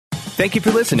Thank you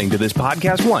for listening to this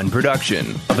Podcast One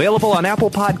production. Available on Apple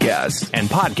Podcasts and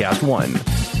Podcast One.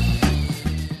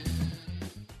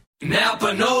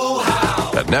 Napa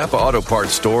know-how. At Napa Auto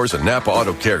Parts stores and Napa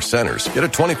Auto Care centers, get a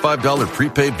 $25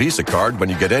 prepaid Visa card when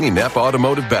you get any Napa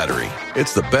Automotive battery.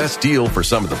 It's the best deal for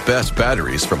some of the best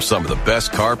batteries from some of the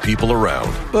best car people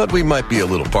around. But we might be a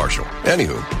little partial.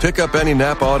 Anywho, pick up any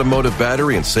Napa Automotive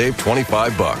battery and save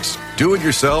 $25. Do it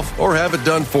yourself or have it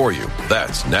done for you.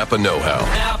 That's Napa know-how.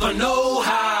 Napa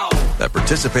know-how. At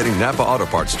participating Napa Auto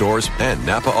Parts stores and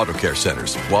Napa Auto Care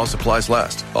centers while supplies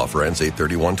last. Offer ends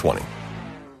 8/31/20.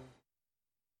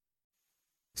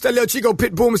 It's that little Chico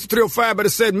Pitbull, Mr. 305, but it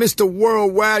said Mr.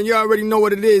 Worldwide. You already know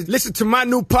what it is. Listen to my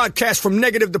new podcast, From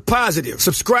Negative to Positive.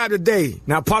 Subscribe today.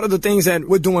 Now, part of the things that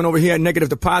we're doing over here at Negative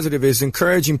to Positive is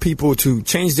encouraging people to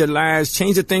change their lives,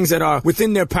 change the things that are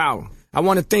within their power. I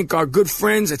want to thank our good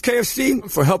friends at KFC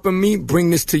for helping me bring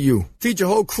this to you. Feed your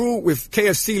whole crew with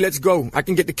KFC. Let's go. I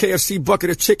can get the KFC bucket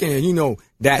of chicken, and you know,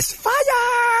 that's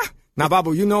fire. Now,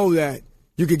 Babu, you know that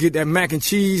you could get that mac and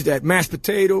cheese, that mashed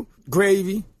potato,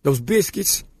 gravy, those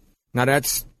biscuits. Now,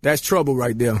 that's trouble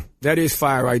right there. That is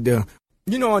fire right there.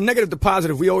 You know, on Negative to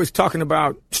Positive, we always talking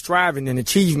about striving and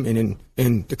achievement,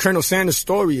 and the Colonel Sanders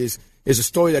story is a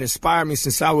story that inspired me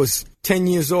since I was 10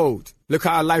 years old. Look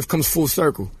how life comes full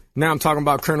circle. Now I'm talking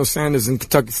about Colonel Sanders and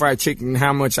Kentucky Fried Chicken and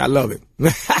how much I love it.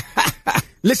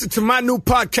 Listen to my new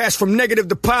podcast, From Negative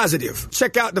to Positive.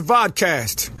 Check out the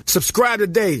vodcast. Subscribe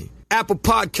today. Apple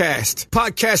Podcast,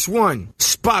 Podcast One,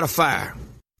 Spotify.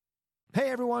 Hey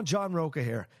everyone, John Roca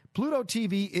here. Pluto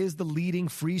TV is the leading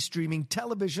free streaming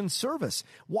television service.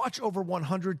 Watch over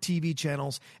 100 TV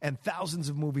channels and thousands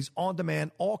of movies on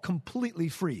demand, all completely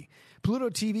free. Pluto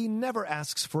TV never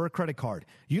asks for a credit card.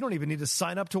 You don't even need to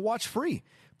sign up to watch free.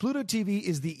 Pluto TV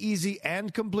is the easy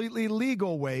and completely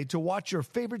legal way to watch your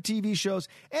favorite TV shows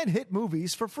and hit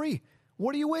movies for free.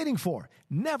 What are you waiting for?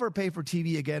 Never pay for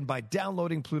TV again by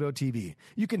downloading Pluto TV.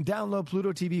 You can download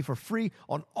Pluto TV for free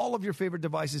on all of your favorite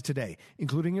devices today,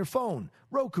 including your phone,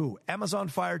 Roku, Amazon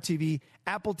Fire TV,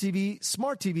 Apple TV,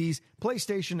 smart TVs,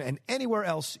 PlayStation, and anywhere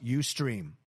else you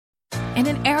stream. In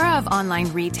an era of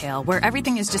online retail where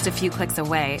everything is just a few clicks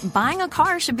away, buying a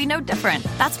car should be no different.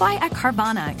 That's why at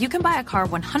Carvana, you can buy a car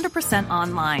 100%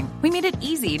 online. We made it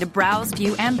easy to browse,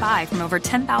 view, and buy from over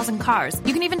 10,000 cars.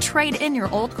 You can even trade in your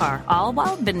old car, all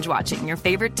while binge-watching your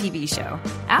favorite TV show.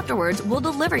 Afterwards, we'll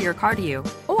deliver your car to you.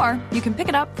 Or you can pick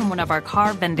it up from one of our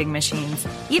car vending machines.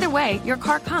 Either way, your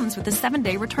car comes with a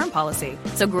 7-day return policy.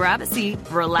 So grab a seat,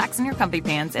 relax in your comfy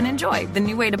pants, and enjoy the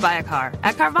new way to buy a car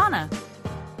at Carvana.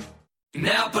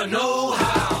 Napa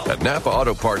know-how. At Napa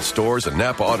Auto Parts stores and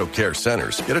Napa Auto Care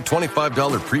centers, get a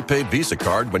 $25 prepaid Visa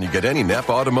card when you get any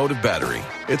Napa Automotive battery.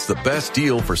 It's the best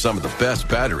deal for some of the best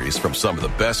batteries from some of the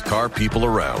best car people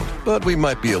around. But we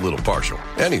might be a little partial.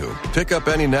 Anywho, pick up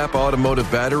any Napa Automotive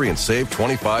battery and save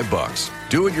 $25.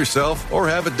 Do it yourself or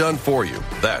have it done for you.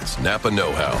 That's Napa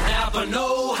know-how. Napa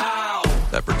know-how.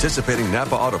 At participating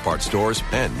Napa Auto Parts stores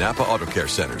and Napa Auto Care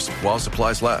centers while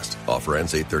supplies last. Offer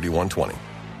ends 8/31/20.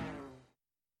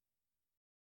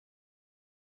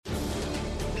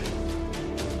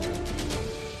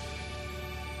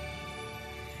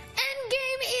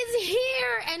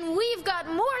 And we've got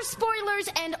more spoilers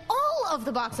and all of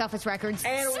the box office records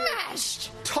and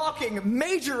smashed. Talking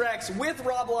Major X with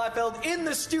Rob Liefeld in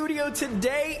the studio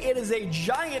today. It is a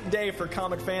giant day for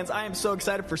comic fans. I am so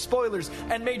excited for spoilers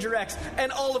and Major X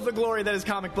and all of the glory that is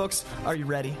comic books. Are you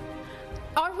ready?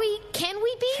 Are we? Can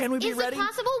we be? Can we be ready? Is it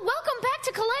possible? Welcome back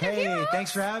to Collider Heroes. Hey,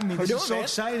 thanks for having me. This is so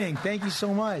exciting. Thank you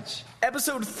so much.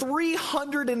 Episode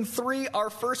 303,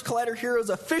 our first Collider Heroes,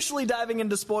 officially diving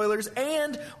into spoilers,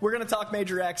 and we're going to talk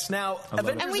Major X. Now,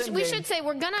 Avengers and we should say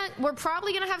we're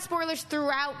probably going to have spoilers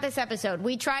throughout this episode.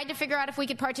 We tried to figure out if we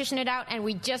could partition it out, and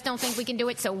we just don't think we can do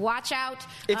it, so watch out.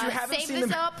 If you haven't save seen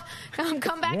this them, up.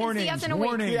 Come back and see us in a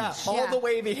week. Yeah, all the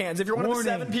wavy hands. If you're one of the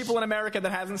 7 people in America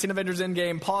that hasn't seen Avengers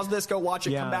Endgame, pause this, go watch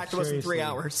it, come back to us in 3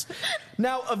 hours.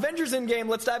 Now, Avengers Endgame,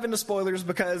 let's dive into spoilers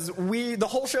because the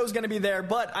whole show is going to be there,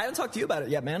 but I haven't talked to you about it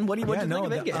yet, man. What do you think of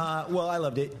Endgame? Well, I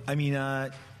loved it. I mean,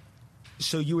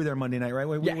 so you were there Monday night, right?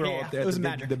 We were all there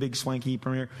at the big swanky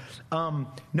premiere.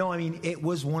 No, I mean, it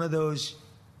was one of those,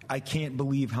 I can't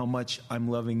believe how much I'm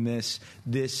loving this.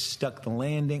 This stuck the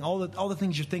landing. All the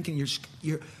things you're thinking,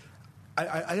 I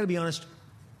got to be honest,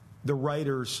 the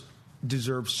writers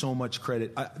deserve so much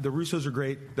credit. The Russos are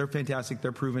great. They're fantastic.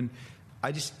 They're proven.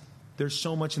 There's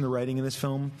so much in the writing in this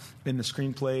film, in the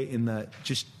screenplay, in the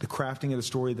crafting of the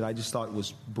story that I just thought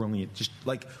was brilliant. Just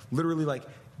literally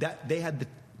that they had the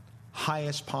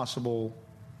highest possible,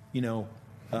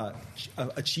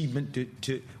 achievement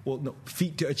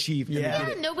feat to achieve.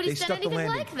 Yeah, nobody's done anything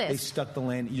like this. They stuck the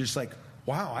landing. You're just like,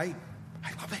 wow, I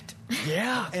love it.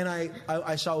 Yeah. And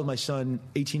I saw it with my son,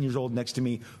 18 years old, next to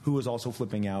me, who was also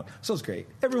flipping out. So it was great.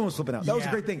 Everyone was flipping out. That was a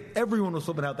great thing. Everyone was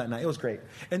flipping out that night. It was great.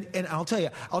 And I'll tell you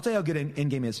how good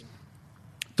Endgame is.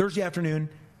 Thursday afternoon,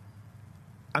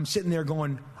 I'm sitting there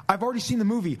going, I've already seen the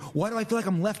movie. Why do I feel like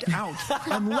I'm left out?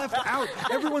 I'm left out.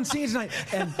 Everyone's seeing it tonight.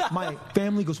 And my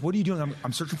family goes, what are you doing?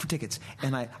 I'm searching for tickets.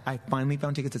 And I finally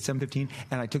found tickets at 7:15,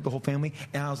 and I took the whole family,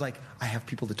 and I was like, I have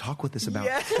people to talk with this about.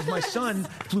 Because my son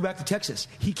flew back to Texas.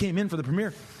 He came in for the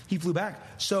premiere. He flew back.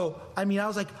 So, I mean, I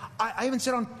was like, I even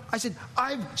said I said,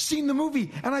 I've seen the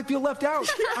movie, and I feel left out.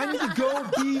 I need to go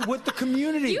be with the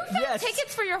community. You found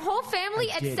tickets for your whole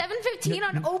family at 7:15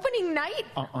 on opening night?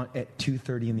 At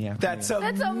 2:30 in the afternoon. That's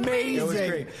amazing. It was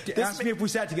great. Ask me if we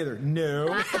sat together. No.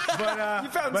 But, you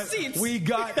found seats. We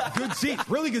got good seats.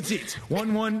 Really good seats.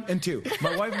 1, and 2.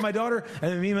 My wife and my daughter,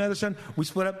 and then me and my other son, we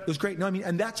split up. It was great. No, I mean,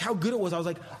 and that's how good it was. I was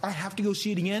like, I have to go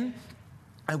see it again.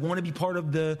 I want to be part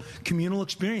of the communal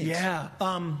experience. Yeah.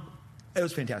 It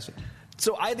was fantastic.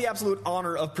 So I had the absolute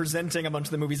honor of presenting a bunch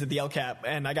of the movies at the LCAP,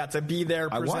 and I got to be there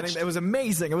presenting. It was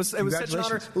amazing. It was such an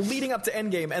honor leading up to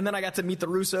Endgame, and then I got to meet the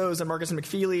Russos and Marcus and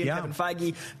McFeely and Kevin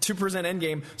Feige to present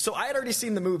Endgame. So I had already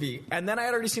seen the movie, and then I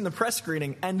had already seen the press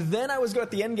screening, and then I was going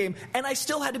at the Endgame, and I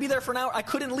still had to be there for an hour. I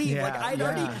couldn't leave. I'd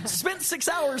already spent 6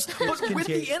 hours, but with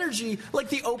the energy, like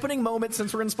the opening moment,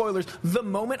 since we're in spoilers, the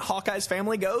moment Hawkeye's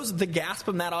family goes, the gasp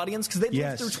in that audience, because they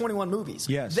lived through 21 movies.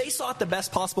 Yes. They saw it the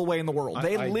best possible way in the world.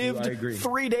 They lived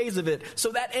 3 days of it.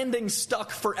 So that ending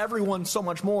stuck for everyone so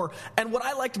much more. And what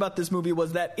I liked about this movie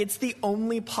was that it's the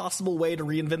only possible way to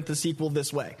reinvent the sequel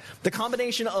this way. The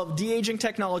combination of de-aging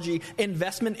technology,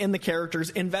 investment in the characters,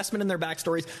 investment in their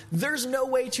backstories. There's no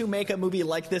way to make a movie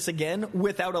like this again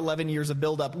without 11 years of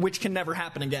buildup, which can never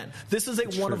happen again. This is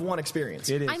a one-of-one experience.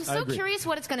 It is. I'm so curious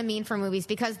what it's going to mean for movies,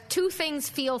 because two things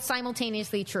feel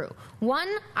simultaneously true. One,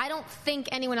 I don't think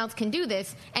anyone else can do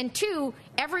this. And two,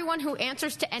 everyone who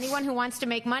answers to anyone who wants to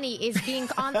make money is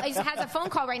has a phone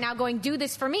call right now going, do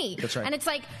this for me. That's right. And it's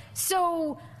like,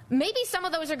 so maybe some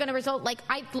of those are going to result, like,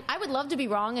 I would love to be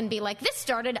wrong and be like, this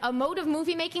started a mode of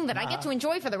movie making that I get to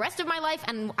enjoy for the rest of my life,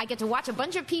 and I get to watch a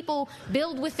bunch of people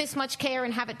build with this much care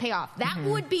and have it pay off. That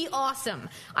would be awesome.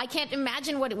 I can't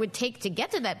imagine what it would take to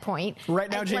get to that point. Right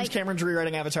now, James Cameron's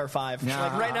rewriting Avatar 5.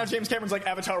 Like, right now, James Cameron's like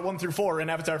Avatar 1 through 4 and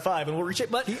Avatar 5, and we'll reach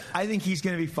it. But I think he's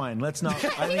going to be fine. Let's not.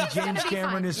 I think James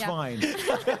Cameron is fine.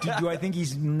 Do I think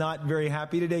he's not very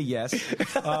happy today? Yes.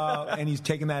 And he's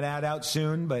taking that ad out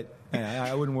soon, but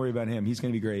I wouldn't worry about him. He's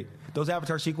going to be great. Those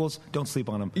Avatar sequels, don't sleep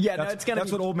on them. Yeah,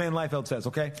 that's what old man Liefeld says,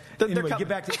 okay? Anyway, get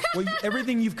back to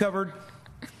everything you've covered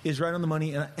is right on the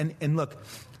money. And look,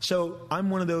 so I'm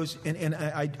one of those, and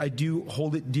I do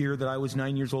hold it dear that I was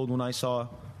 9 years old when I saw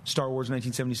Star Wars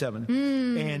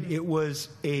 1977. And it was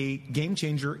a game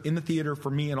changer in the theater for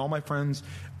me and all my friends.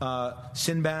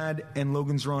 Sinbad and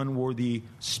Logan's Run were the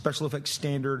special effects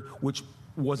standard, which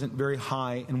wasn't very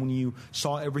high, and when you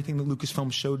saw everything that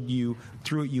Lucasfilm showed you,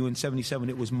 threw at you in 77,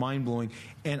 it was mind-blowing.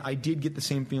 And I did get the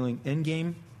same feeling.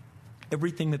 Endgame,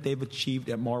 everything that they've achieved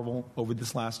at Marvel over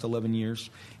this last 11 years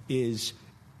is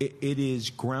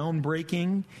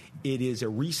groundbreaking. It is a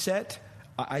reset,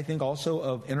 I think, also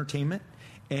of entertainment,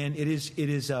 and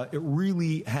it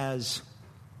really has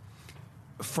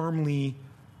firmly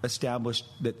established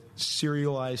that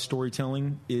serialized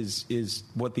storytelling is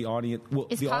what the audience will.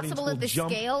 It's possible at this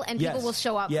scale, and people will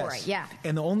show up for it. Yeah.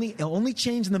 And the only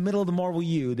change in the middle of the Marvel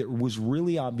U that was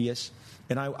really obvious,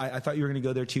 and I thought you were going to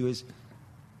go there too, is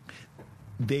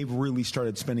they've really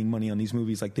started spending money on these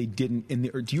movies like they didn't in the.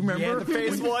 Do you remember the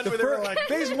phase one?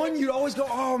 Phase one, you'd always go,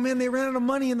 "Oh man, they ran out of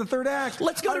money in the third act.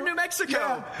 Let's go to New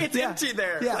Mexico. It's empty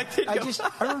there." Yeah. Like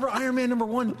I remember Iron Man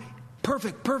 #1.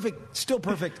 Perfect, still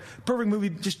perfect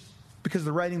movie, just because of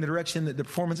the writing, the direction, the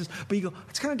performances. But you go,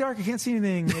 it's kind of dark, I can't see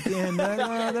anything at the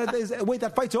end. Wait,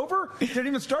 that fight's over? Did it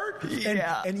even start?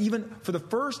 And even for the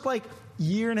first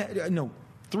year and a half, no,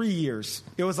 3 years,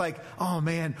 it was like, oh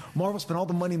man, Marvel spent all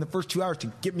the money in the first 2 hours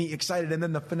to get me excited, and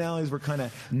then the finales were kind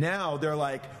of, now they're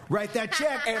like, write that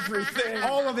check, everything,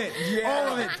 all of it,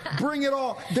 bring it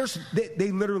all.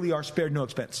 They literally are spared no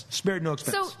expense. So the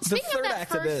speaking third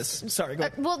act of this, sorry, go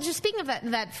ahead. Well, just speaking of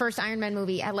that first Iron Man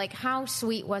movie, how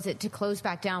sweet was it to close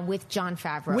back down with Jon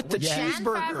Favreau, with the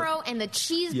cheeseburger, Jon Favreau and the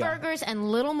cheeseburgers and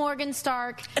little Morgan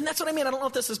Stark. And that's what I mean. I don't know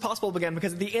if this is possible again,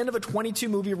 because at the end of a 22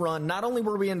 movie run, not only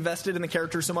were we invested in the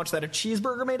characters characters so much that a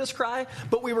cheeseburger made us cry,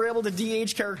 but we were able to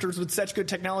de-age characters with such good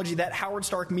technology that Howard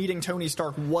Stark meeting Tony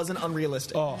Stark wasn't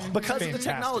unrealistic. Because of the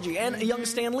technology. And a young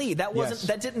Stan Lee.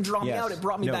 That didn't draw me out, it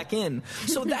brought me back in.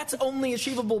 So that's only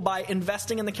achievable by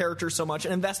investing in the characters so much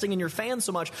and investing in your fans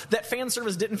so much that fan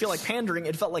service didn't feel like pandering,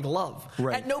 it felt like love.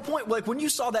 Right. At no point, like when you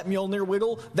saw that Mjolnir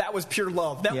wiggle, that was pure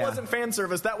love. That wasn't fan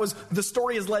service, that was the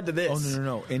story has led to this. Oh,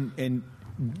 no. And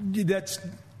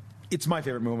it's my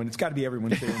favorite moment. It's got to be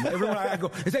everyone's favorite moment. Everyone, I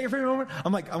go, is that your favorite moment?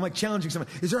 I'm like challenging someone.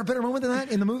 Is there a better moment than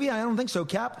that in the movie? I don't think so.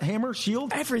 Cap, hammer,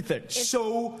 shield, everything.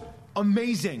 So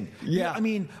amazing. Yeah. I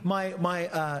mean, my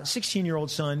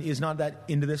 16-year-old son is not that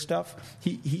into this stuff.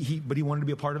 But he wanted to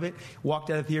be a part of it. Walked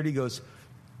out of the theater. He goes,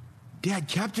 Dad,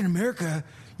 Captain America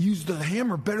used the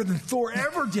hammer better than Thor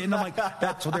ever did. And I'm like,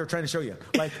 that's what they were trying to show you.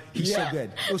 Like, he's so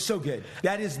good. It was so good.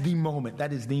 That is the moment.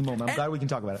 I'm glad we can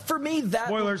talk about it. For me, that...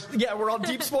 Spoilers. Yeah, we're all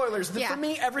deep spoilers. For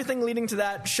me, everything leading to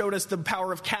that showed us the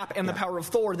power of Cap and the power of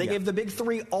Thor. They gave the big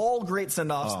three all great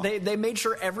send-offs. They made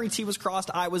sure every T was crossed,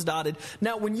 I was dotted.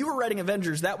 Now, when you were writing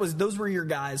Avengers, those were your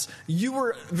guys. You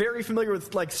were very familiar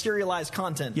with, like, serialized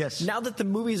content. Yes. Now that the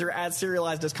movies are as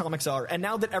serialized as comics are, and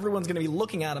now that everyone's going to be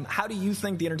looking at them, how do you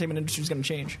think the entertainment industry is going to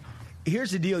change?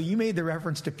 Here's the deal. You made the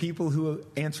reference to people who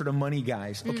answer to money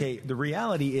guys. Okay, the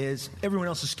reality is everyone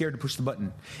else is scared to push the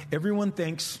button. Everyone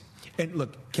thinks, and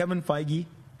look, Kevin Feige,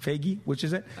 which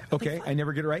is it? Okay, I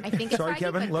never get it right. I think it's Sorry, Feige,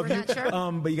 Kevin, but love we're you. not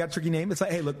sure. But you got a tricky name. It's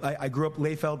like, hey, look, I grew up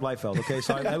Liefeld, okay?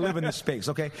 So I live in this space,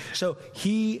 okay? So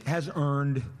he has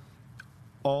earned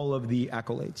all of the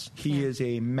accolades. He is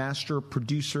a master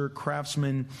producer,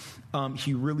 craftsman.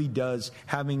 He really does,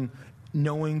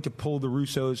 knowing to pull the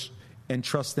Russos and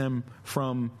trust them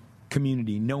from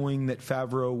Community, knowing that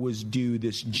Favreau was due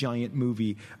this giant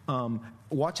movie.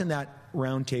 Watching that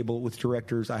roundtable with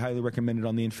directors, I highly recommend it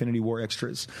on the Infinity War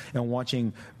Extras, and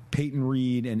watching Peyton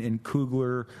Reed and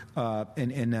Coogler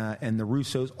and the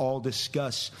Russos all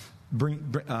discuss.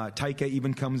 Taika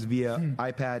even comes via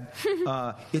iPad.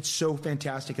 It's so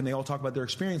fantastic, and they all talk about their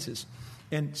experiences.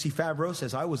 And see, Favreau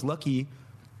says, I was lucky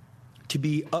to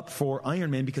be up for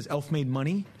Iron Man because Elf made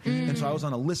money, and so I was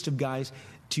on a list of guys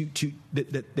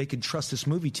that they could trust this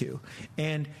movie to.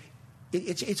 And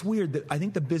it's weird that I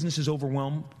think the business is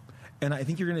overwhelmed, and I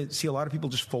think you're going to see a lot of people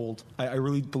just fold. I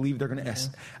really believe they're going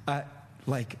to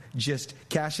just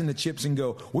cash in the chips and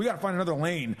go, we got to find another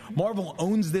lane. Marvel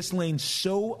owns this lane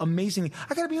so amazingly.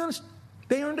 I got to be honest,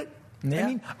 they earned it. Yeah. I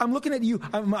mean, I'm looking at you.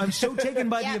 I'm so taken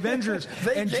by the Avengers,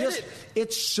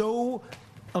 it's so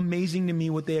amazing to me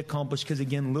what they accomplished, because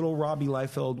again, little Robbie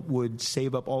Liefeld would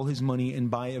save up all his money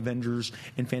and buy Avengers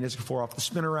and Fantastic Four off the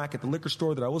spinner rack at the liquor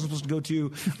store that I wasn't supposed to go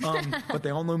to, but they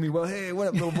all know me well. Hey, what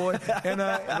up, little boy? And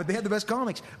but they had the best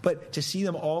comics. But to see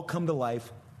them all come to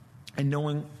life, and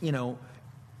knowing,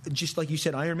 just like you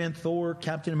said, Iron Man, Thor,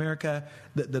 Captain America,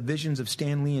 the visions of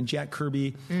Stan Lee and Jack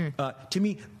Kirby, to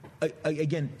me,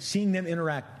 again, seeing them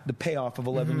interact, the payoff of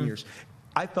 11 years,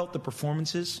 I felt the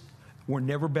performances were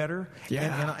never better.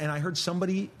 Yeah. And I heard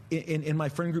somebody in my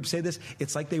friend group say this,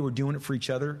 it's like they were doing it for each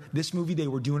other. This movie, they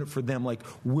were doing it for them. Like,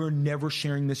 we're never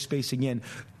sharing this space again.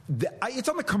 It's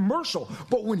on the commercial,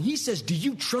 but when he says, do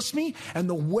you trust me? And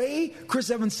the way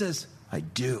Chris Evans says, I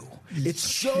do. It's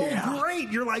so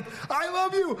great. You're like, I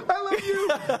love you.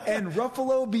 And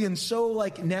Ruffalo being so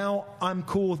like, now I'm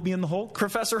cool with being the Hulk.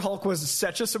 Professor Hulk was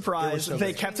such a surprise.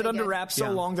 They kept it under wraps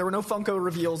so long. There were no Funko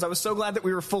reveals. I was so glad that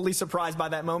we were fully surprised by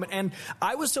that moment. And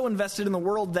I was so invested in the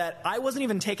world that I wasn't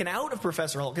even taken out of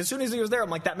Professor Hulk. As soon as he was there, I'm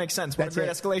like, that makes sense. What a great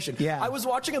escalation. Yeah. I was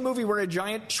watching a movie where a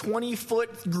giant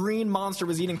 20-foot green monster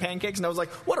was eating pancakes, and I was like,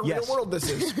 what a real world this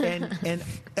is. and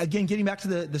again, getting back to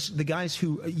the guys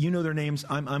who, their names,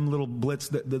 I'm little Blitz,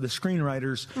 the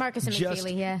screenwriters. Marcus and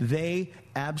McFeely, they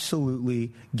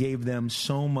absolutely gave them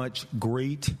so much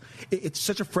great. It's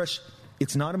such a fresh.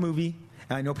 It's not a movie.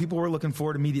 And I know people were looking for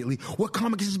it immediately. What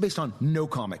comic is this based on? No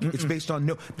comic. It's based on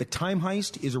no. The Time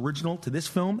Heist is original to this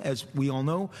film, as we all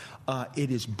know.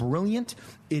 It is brilliant.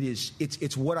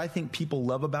 It's what I think people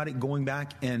love about it. Going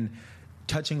back and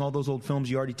touching all those old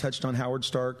films. You already touched on Howard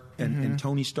Stark and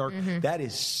Tony Stark. That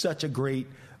is such a great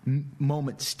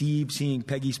moment. Steve seeing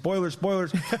Peggy. Spoilers.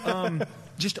 And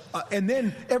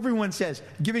then everyone says,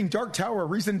 giving Dark Tower a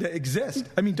reason to exist.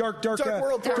 I mean, Dark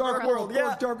World.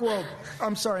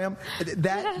 I'm sorry.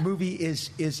 That movie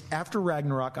is after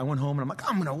Ragnarok. I went home and I'm like,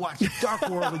 I'm going to watch Dark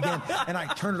World again. And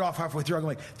I turned it off halfway through. I'm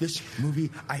like, this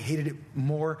movie, I hated it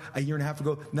more a year and a half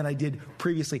ago than I did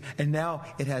previously. And now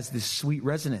it has this sweet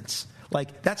resonance.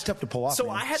 Like, that's tough to pull off. So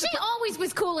man. She always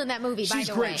was cool in that movie, by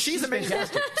the way. She's amazing.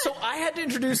 So I had to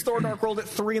introduce Thor Dark World at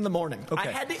 3 in the morning. Okay.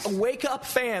 I had to wake up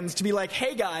fans to be like,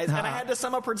 hey guys, and I had to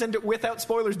somehow present it without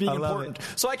spoilers being important.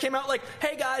 So I came out like,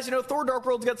 hey guys, Thor Dark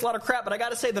World gets a lot of crap, but I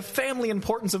gotta say the family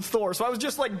importance of Thor. So I was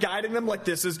just like guiding them like,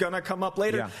 this is gonna come up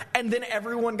later. Yeah. And then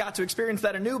everyone got to experience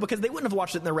that anew because they wouldn't have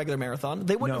watched it in their regular marathon.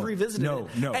 They wouldn't have revisited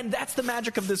it. No. And that's the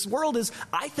magic of this world is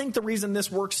I think the reason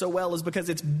this works so well is because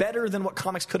it's better than what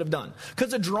comics could have done.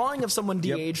 Because a drawing of someone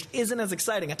de-aged isn't as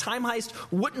exciting. A time heist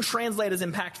wouldn't translate as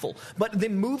impactful. But the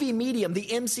movie medium, the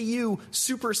MCU,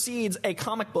 supersedes a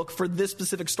comic book for this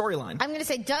specific storyline. I'm going to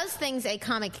say, does things a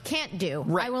comic can't do.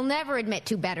 Right. I will never admit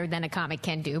to better than a comic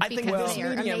can do because they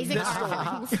are amazing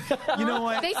artists. You know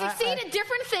what? They succeed at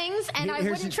different things, and I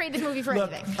wouldn't trade this movie for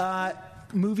anything.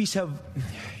 Movies have,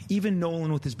 even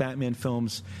Nolan with his Batman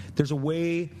films, there's a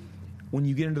way when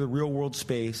you get into the real world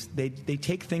space, they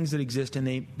take things that exist and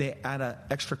they add an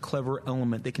extra clever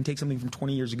element. They can take something from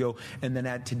 20 years ago and then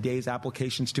add today's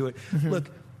applications to it. Mm-hmm.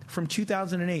 Look, from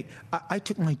 2008, I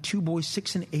took my 2 boys,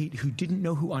 6 and 8, who didn't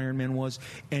know who Iron Man was,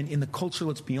 and in the culture,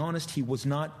 let's be honest, he was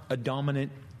not a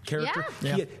dominant character.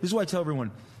 Yeah. This is why I tell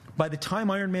everyone, by the time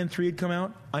Iron Man 3 had come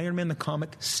out, Iron Man the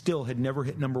comic still had never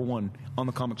hit #1 on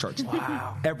the comic charts.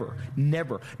 Wow. Ever.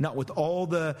 Never. Not with all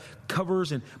the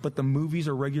covers, but the movies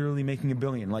are regularly making $1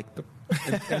 billion,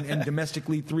 and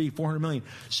domestically $300-400 million.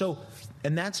 So,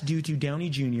 and that's due to Downey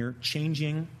Jr.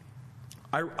 changing.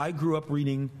 I grew up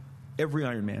reading every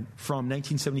Iron Man from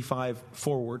 1975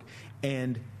 forward,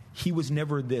 and he was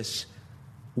never this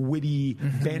witty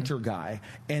banter guy,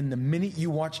 and the minute you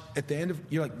watch at the end of,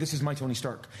 you're like, this is my Tony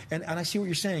Stark, and I see what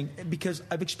you're saying because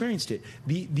I've experienced it.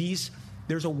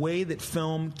 There's a way that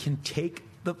film can take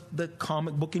the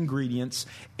comic book ingredients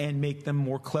and make them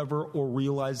more clever or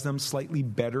realize them slightly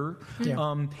better.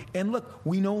 Yeah. And look,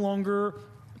 we no longer.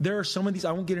 There are some of these,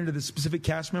 I won't get into the specific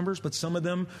cast members, but some of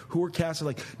them who are cast are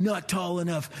like, not tall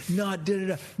enough, not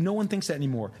da-da-da. No one thinks that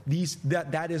anymore.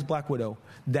 That is Black Widow.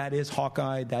 That is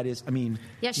Hawkeye. That is,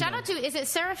 Yeah, shout out to, is it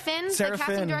Sarah Finn, the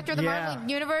casting director of the Marvel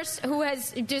Universe, who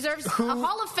deserves a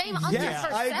Hall of Fame unto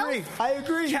herself? I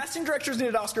agree. Casting directors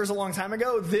needed Oscars a long time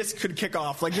ago. This could kick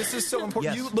off. Like, this is so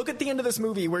important. Yes. You look at the end of this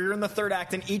movie where you're in the third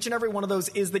act, and each and every one of those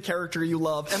is the character you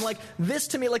love. And, this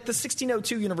to me, the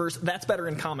 1602 universe, that's better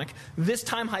in comic. This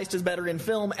time heist is better in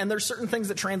film, and there's certain things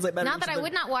that translate better. Not that I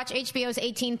would not watch HBO's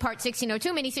 18-part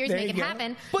 1602 miniseries, make it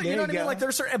happen. But you know what I mean?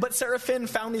 There's certain, but Sarah Finn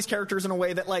found these characters in a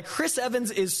way that, Chris Evans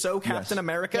is so Captain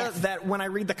America that when I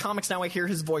read the comics now, I hear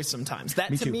his voice sometimes.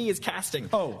 That to me is casting.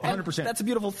 Oh, 100%. And that's a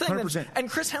beautiful thing. 100%. And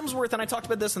Chris Hemsworth, and I talked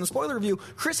about this in the spoiler review,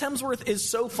 Chris Hemsworth is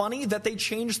so funny that they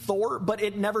changed Thor, but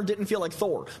it never didn't feel like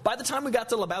Thor. By the time we got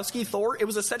to Lebowski Thor, it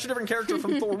was such a different character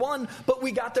from Thor 1, but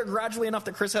we got there gradually enough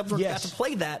that Chris Hemsworth got to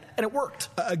play that, and it worked.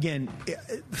 Again,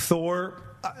 Thor,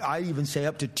 I even say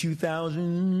up to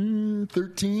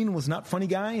 2013, was not funny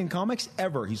guy in comics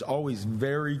ever. He's always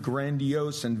very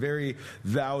grandiose and very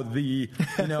thou thee.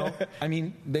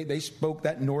 They spoke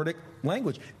that Nordic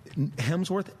language.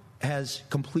 Hemsworth has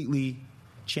completely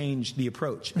changed the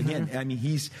approach. Again,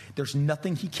 there's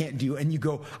nothing he can't do, and you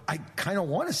go, I kind of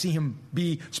want to see him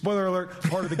be, spoiler alert,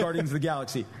 part of the Guardians of the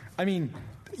Galaxy.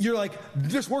 You're like,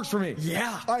 this works for me.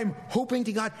 Yeah. I'm hoping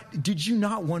to God. Did you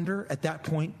not wonder at that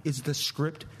point, is the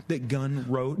script that Gunn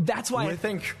wrote? That's why I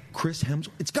think Chris Hemsworth.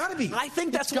 It's got to be. I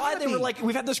think that's why they were like,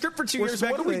 we've had the script for 2 years.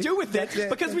 What do we do with it?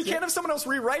 Because we can't have someone else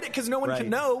rewrite it because no one can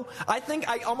know.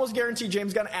 I almost guarantee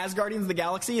James Gunn as Guardians of the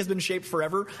Galaxy has been shaped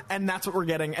forever, and that's what we're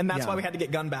getting, and that's why we had to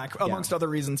get Gunn back, amongst other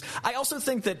reasons. I also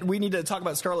think that we need to talk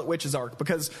about Scarlet Witch's arc,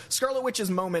 because Scarlet Witch's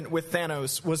moment with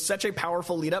Thanos was such a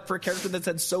powerful lead up for a character that's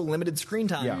had so limited screen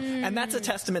time. Yeah. And that's a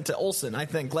testament to Olsen, I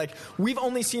think. We've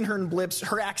only seen her in blips.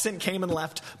 Her accent came and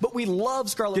left, but we love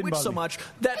Scarlet Witch so much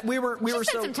that we were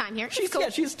so. Some time here. She's cool. Yeah,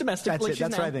 she's domestic. That's it.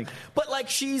 That's what I think. But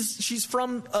she's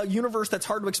from a universe that's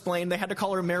hard to explain. They had to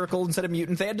call her a miracle instead of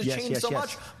mutant. They had to change so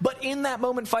much. But in that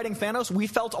moment fighting Thanos, we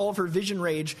felt all of her vision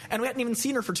rage, and we hadn't even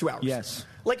seen her for 2 hours. Yes.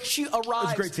 She arrives. It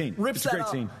was a great scene. Rips that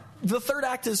up. The third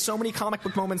act is so many comic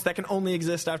book moments that can only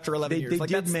exist after 11 years. They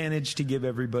did manage to give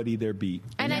everybody their beat.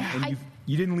 And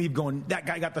you didn't leave going, that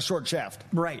guy got the short shaft.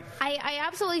 Right. I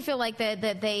absolutely feel like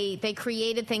that they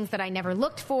created things that I never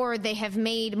looked for. They have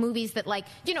made movies that I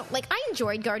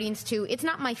enjoyed Guardians 2. It's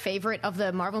not my favorite of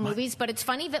the Marvel movies, but it's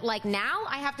funny that now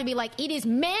I have to be it is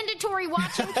mandatory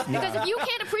watching because if you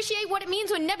can't appreciate what it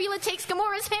means when Nebula takes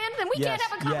Gamora's hand, then we can't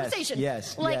have a conversation.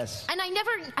 Yes. And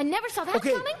I never saw that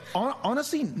coming.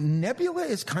 Honestly, Nebula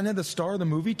is kind of the star of the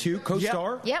movie too,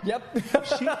 co-star. Yep.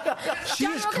 She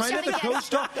is kind of the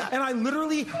co-star, and I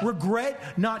literally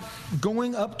regret not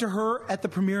going up to her at the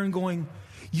premiere and going,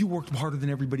 you worked harder than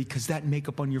everybody because that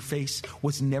makeup on your face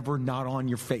was never not on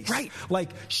your face. Right. Like,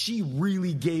 she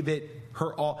really gave it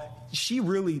her all.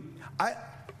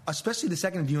 Especially the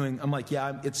second viewing, I'm like,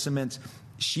 yeah, it cements.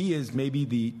 She is maybe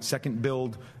the second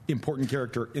build important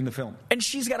character in the film. And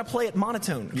she's got to play it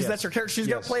monotone because that's her character. She's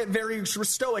got to play it very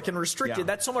stoic and restricted.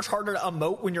 That's so much harder to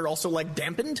emote when you're also like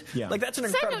dampened. Like that's an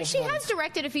incredible she has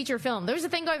directed a fefeature film. There was a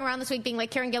thing going around this week being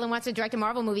like Karen Gillan wants to direct a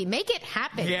Marvel movie. Make it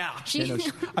happen.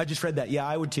 I just read that. Yeah,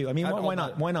 I would too. I mean, why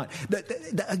not? Why not?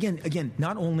 Again,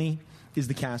 not only is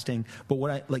the casting,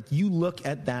 but you look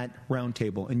at that round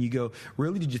table and you go,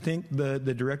 really, did you think the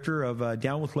director of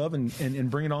Down with Love and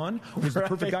Bring It On was the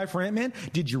perfect guy for Ant-Man?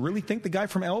 Did you really think the guy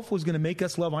from Elf was going to make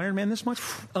us love Iron Man this much?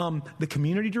 The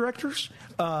community directors,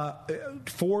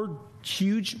 4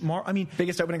 huge,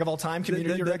 biggest opening of all time,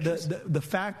 community directors. The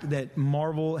fact that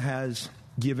Marvel has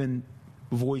given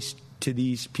voice to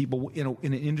these people in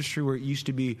an industry where it used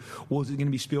to be, well, is it going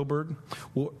to be Spielberg?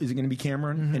 Well, is it going to be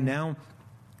Cameron? Mm-hmm. And now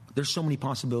there's so many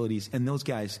possibilities, and those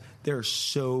guys, they're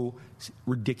so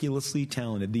ridiculously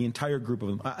talented, the entire group of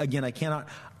them. Again, I cannot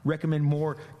recommend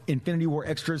more Infinity War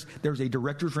extras. There's a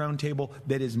director's roundtable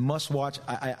that is must-watch.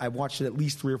 I watched it at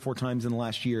least 3 or 4 times in the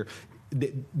last year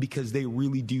because they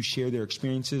really do share their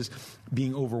experiences,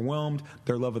 being overwhelmed,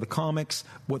 their love of the comics,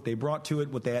 what they brought to it,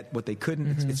 what they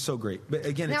couldn't. Mm-hmm. It's so great. But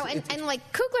again, and like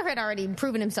Coogler had already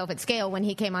proven himself at scale when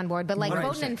he came on board, but like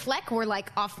Bowden and Fleck were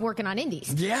like off working on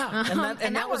indies. Yeah,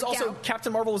 and that was also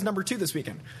Captain Marvel was number 2 this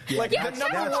weekend. Yeah, like the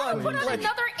number 1 put on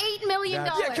another $8 million.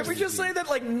 Yeah, can we just say that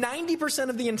like 90%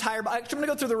 of the entire? I'm going to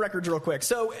go through the records real quick.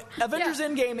 So Avengers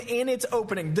Endgame in its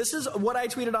opening. This is what I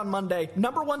tweeted on Monday.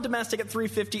 Number 1 domestic at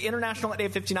 350, international at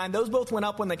 859. Those both went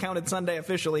up when they counted Sunday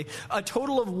officially. A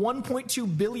total of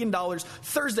 $1.2 billion.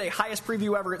 Thursday, highest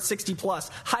preview ever at 60 plus.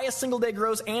 Highest single day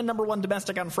gross and number 1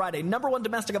 domestic on Friday. Number 1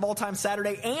 domestic of all time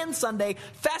Saturday and Sunday.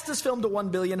 Fastest film to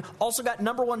 $1 billion. Also got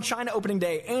number 1 China opening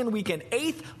day and weekend.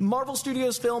 8th Marvel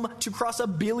Studios film to cross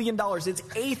 $1 billion. It's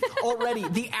 8th already.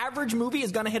 The average movie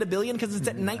is going to hit $1 billion because it's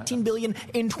at $19 billion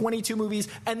in 22 movies,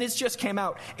 and this just came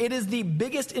out. It is the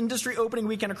biggest industry opening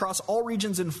weekend across all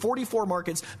regions in 44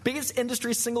 markets. Biggest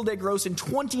industry single day gross in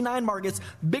 29 markets.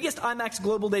 Biggest IMAX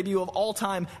global debut of all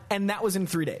time, and that was in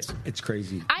 3 days. It's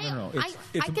crazy. I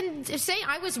can say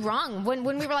I was wrong when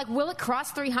we were like, will it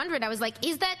cross 300? I was like,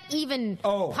 is that even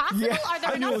possible? Yeah. Are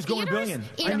there enough theaters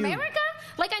in America?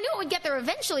 Like, I knew it would get there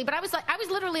eventually, but I was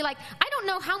literally like, I don't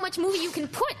know how much movie you can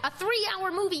put a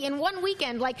 3-hour movie in one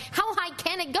weekend. Like, how high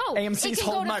can it go? AMC's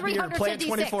Hold My Beer, play it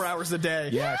 24 hours a day.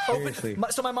 Yeah, seriously.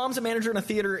 So my mom's a manager in a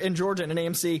theater in Georgia, in an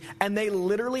AMC, and they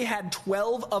literally had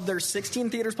 12 of their 16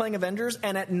 theaters playing Avengers,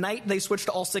 and at night they switched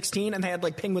to all 16, and they had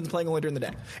like Penguins playing only during the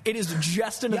day. It is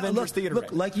just an Avengers theater.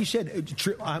 Look, like you said,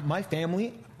 my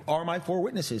family are my 4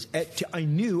 witnesses. I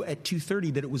knew at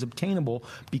 2:30 that it was obtainable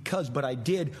but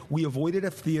we avoided a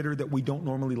theater that we don't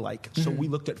normally like. So we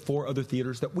looked at 4 other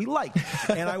theaters that we like.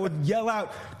 And I would yell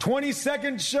out,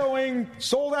 22nd showing,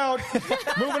 sold out,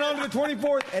 moving on to the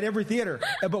 24th at every theater.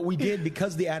 But we did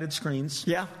because the added screens.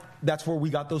 Yeah. That's where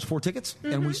we got those 4 tickets.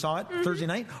 And we saw it Thursday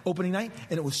night, opening night,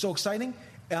 and it was so exciting.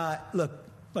 Look,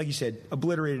 like you said,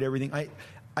 obliterated everything.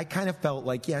 I kind of felt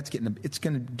like, it's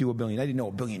going to do $1 billion. I didn't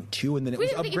know $1.2 billion, and then it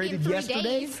was upgraded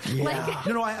yesterday. Yeah.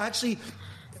 No, I actually,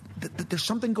 there's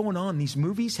something going on. These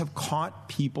movies have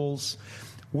caught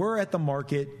we're at the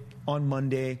market on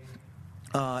Monday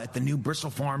at the new Bristol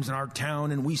Farms in our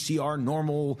town, and we see our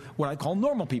what I call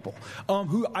normal people,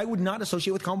 who I would not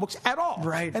associate with comic books at all.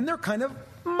 Right. And they're kind of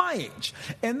my age.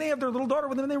 And they have their little daughter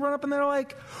with them, and they run up and they're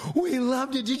like, we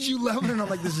loved it. Did you love it? And I'm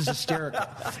like, this is hysterical.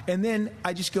 And then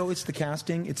I just go, it's the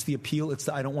casting, it's the appeal, it's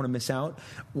the I don't want to miss out.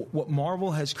 What Marvel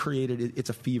has created,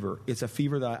 it's a fever. It's a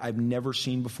fever that I've never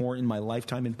seen before in my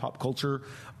lifetime in pop culture.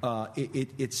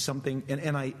 It's something,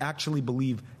 and I actually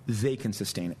believe they can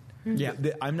sustain it. Yeah,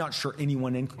 I'm not sure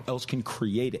anyone else can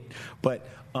create it, but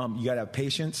you got to have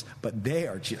patience. But they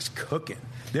are just cooking.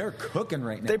 They're cooking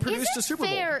right now. They produced a Super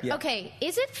Bowl. Yeah. Okay,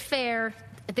 is it fair?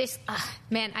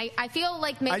 I feel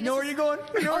like maybe I know where you're going.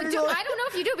 I don't know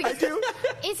if you do. Because I do.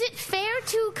 Is it fair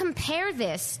to compare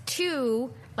this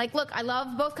to? Like, look, I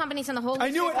love both companies and the whole. I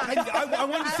knew it. I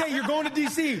wanted to say you're going to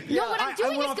DC. No, what I'm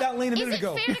doing I went off that lane a minute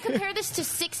ago. Is it fair to compare this to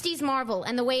 60s Marvel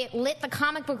and the way it lit the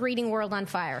comic book reading world on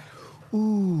fire?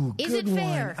 Ooh, is good it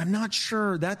fair? One. I'm not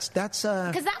sure. That's because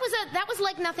that was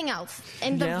like nothing else.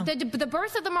 And the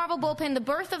birth of the Marvel bullpen, the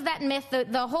birth of that myth,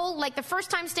 the whole, like, the first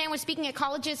time Stan was speaking at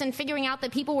colleges and figuring out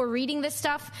that people were reading this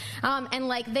stuff, and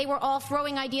like they were all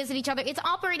throwing ideas at each other. It's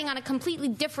operating on a completely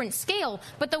different scale,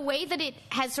 but the way that it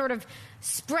has sort of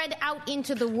spread out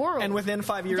into the world. And within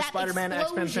 5 years, Spider-Man,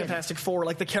 X-Men, Fantastic Four,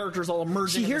 like the characters all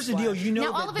emerging. See, here's the deal. You know,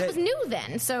 now all of it was new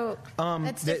then, so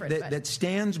that's different. That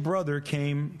Stan's brother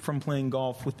came from playing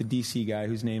golf with the DC guy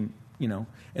whose name,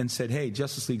 and said, "Hey,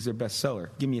 Justice League's their bestseller.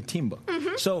 Give me a team book."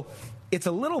 Mm-hmm. So it's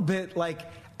a little bit like.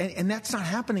 And that's not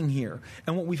happening here.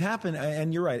 And what we've happened,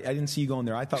 and you're right, I didn't see you going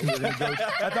there. I thought we were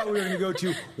going to go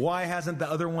to why hasn't the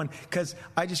other one? Because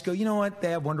I just go, you know what?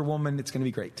 They have Wonder Woman. It's going to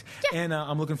be great. Yeah. And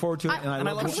I'm looking forward to it. And I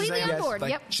love completely Shazam. on board.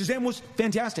 Yes, Shazam was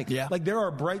fantastic. Yeah. Like there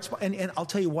are bright spots. And I'll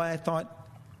tell you why I thought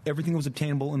everything was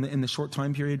obtainable in the short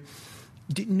time period.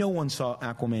 No one saw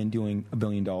Aquaman doing $1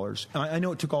 billion. I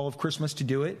know it took all of Christmas to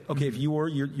do it. Okay, if you were,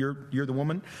 you're the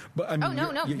woman. But I mean,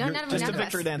 none of just a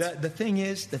victory dance. The thing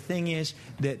is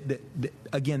that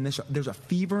again, there's a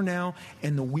fever now,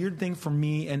 and the weird thing for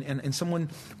me, and someone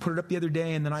put it up the other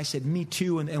day, and then I said, me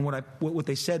too, and what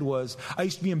they said was, I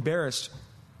used to be embarrassed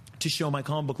to show my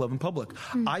comic book love in public.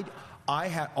 I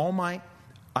had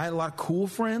a lot of cool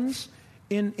friends.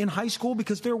 In high school,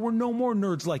 because there were no more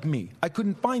nerds like me. I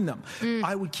couldn't find them.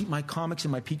 I would keep my comics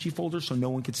in my peachy folder so no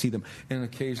one could see them. And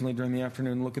occasionally during the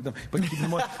afternoon, look at them. But keep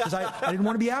them because I didn't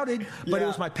want to be outed. But it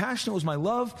was my passion. It was my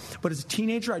love. But as a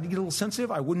teenager, I did get a little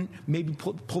sensitive. I wouldn't maybe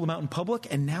pull them out in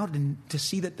public. And now to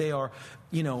see that they are,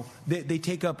 they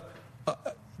take up a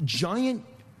giant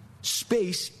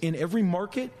space in every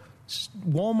market,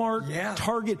 Walmart,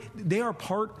 Target. They are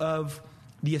part of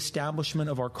the establishment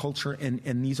of our culture,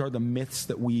 and these are the myths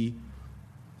that we,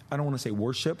 I don't want to say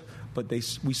worship, but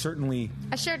we certainly...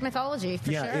 A shared mythology,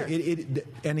 for sure.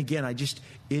 And again,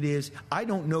 it is, I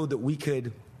don't know that we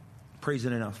could praise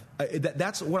it enough.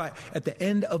 That's what at the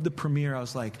end of the premiere, I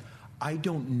was like, I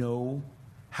don't know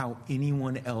how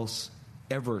anyone else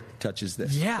ever touches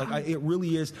this. Yeah. Like it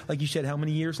really is, like you said, how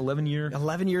many years? 11 years?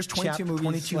 11 years, 22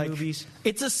 movies. 22 movies.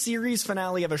 It's a series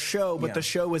finale of a show, but the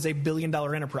show is a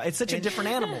billion-dollar enterprise. It's such a different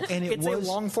animal. And it's a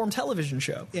long-form television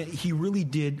show. And he really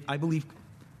did, I believe,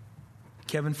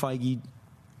 Kevin Feige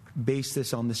based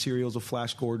this on the serials of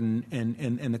Flash Gordon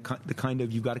and the kind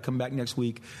of You've Got to Come Back Next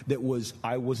Week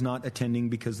I was not attending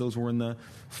because those were in the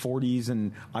 40s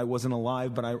and I wasn't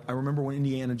alive, but I remember when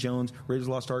Indiana Jones, Raiders of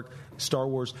the Lost Ark, Star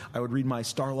Wars, I would read my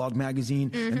Starlog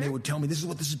magazine and they would tell me this is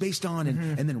what this is based on,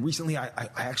 and then recently I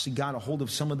actually got a hold of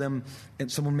some of them,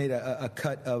 and someone made a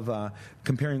cut of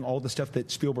comparing all the stuff that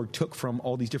Spielberg took from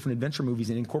all these different adventure movies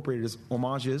and incorporated as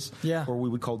homages, or we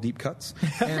would call deep cuts,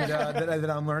 and that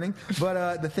I'm learning.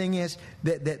 But the thing is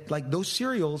that like those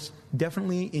serials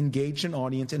definitely engaged an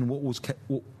audience, and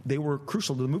they were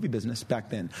crucial to the movie business back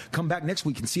then. Come back next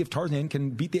week and see if Tarzan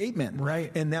can beat the Ape Man.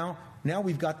 Right. And now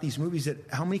we've got these movies that,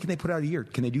 how many can they put out a year?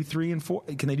 Can they do 3 and 4?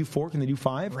 Can they do 4? Can they do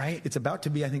 5? Right. It's about to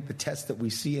be, I think, the test that we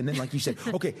see. And then, like you said,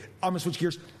 okay, I'm going to switch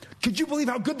gears. Could you believe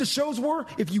how good the shows were?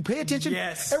 If you pay attention,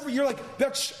 yes. You're like,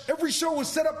 every show was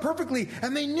set up perfectly.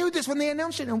 And they knew this when they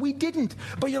announced it, and we didn't.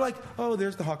 But you're like, oh,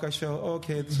 there's the Hawkeye show.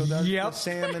 Okay, so that's the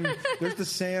Sam and there's the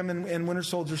Sam and Winter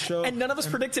Soldier show. And none of us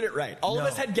predicted it right. All of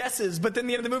us had guesses, but then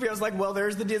the end of the movie, I was like, well,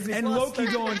 there's the Disney and Plus. Loki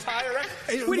going,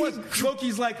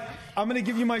 Loki's like, I'm going to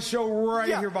give you my show right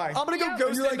here by. I'm going to go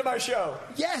ghost into my show.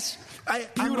 Yes.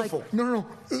 Beautiful. Like, no.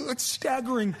 It's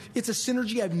staggering. It's a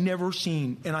synergy I've never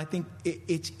seen, and I think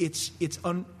it's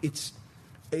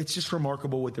just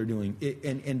remarkable what they're doing.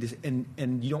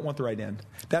 And you don't want the ride to end.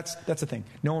 That's the thing.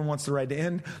 No one wants the ride to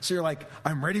end. So you're like,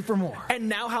 I'm ready for more. And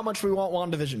now how much we want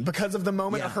WandaVision because of the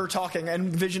moment of her talking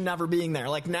and Vision never being there.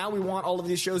 Like now we want all of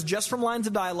these shows just from lines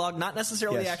of dialogue, not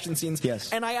necessarily the action scenes.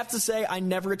 Yes. And I have to say, I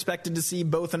never expected to see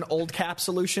both an old Cap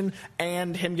solution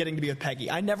and him getting to be with Peggy.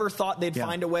 I never thought they'd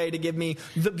find a way to give me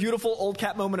the beautiful old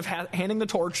Cap moment of handing the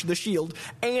torch, the shield,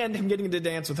 and him getting to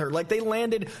dance with her. Like they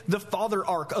landed the father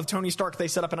arc of Tony Stark they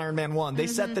set up in Iron Man 1. They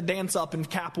set the dance up in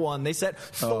Cap 1. They set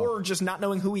Thor just not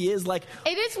knowing who he is. Like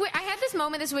it is. I had this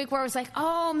moment this week where I was like,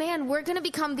 oh man, we're going to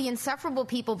become the insufferable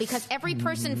people because every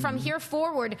person from here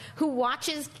forward who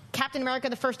watches Captain America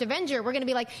the First Avenger, we're going to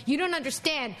be like, you don't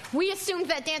understand. We assumed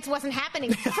that dance wasn't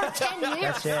happening for 10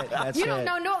 years. That's you don't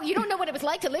know. You don't know what it was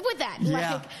like to live with that.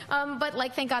 Yeah. But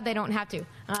thank God they don't have to.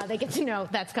 They get to know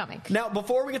that's coming. Now,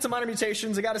 before we get to minor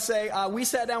mutations, I got to say, we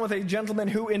sat down with a gentleman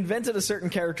who invented a certain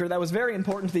character that was very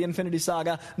important to the Infinity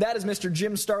Saga. That is Mr.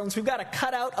 Jim Starlin. We've got a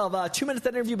cutout of 2 minutes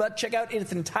of that interview, but check out in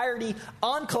its entirety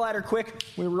on Collider Quick.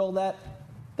 We roll that.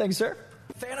 Thank you, sir.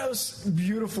 Thanos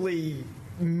beautifully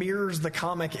mirrors the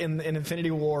comic in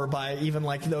Infinity War by even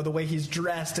like the way he's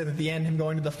dressed, and at the end him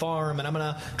going to the farm, and I'm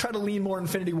going to try to lean more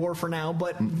Infinity War for now,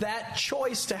 but that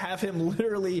choice to have him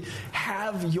literally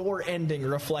have your ending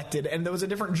reflected, and there was a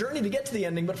different journey to get to the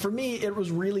ending, but for me it was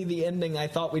really the ending I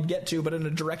thought we'd get to, but in a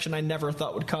direction I never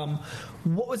thought would come.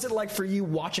 What was it like for you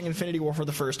watching Infinity War for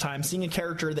the first time, seeing a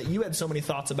character that you had so many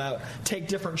thoughts about take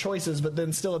different choices, but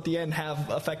then still at the end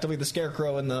have effectively the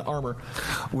Scarecrow in the armor?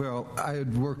 Well, I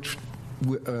had worked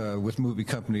with movie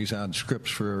companies on scripts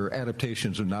for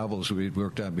adaptations of novels we'd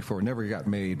worked on before, never got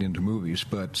made into movies,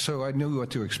 but so I knew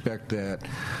what to expect, that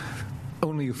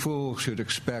only a fool should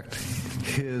expect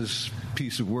his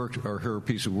piece of work or her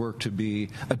piece of work to be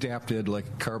adapted like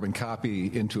a carbon copy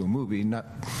into a movie. Not,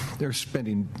 they're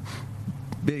spending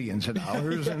billions of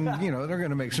dollars, and they're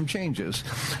going to make some changes.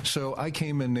 So I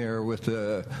came in there with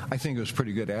I think it was a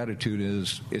pretty good attitude,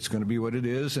 is it's going to be what it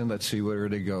is, and let's see where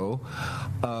they go.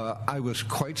 I was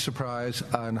quite surprised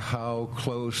on how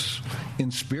close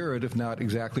in spirit, if not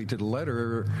exactly to the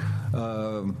letter,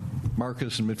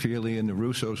 Marcus and McFeely and the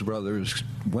Russo's brothers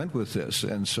went with this,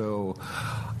 and so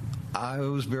I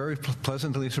was very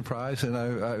pleasantly surprised, and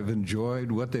I've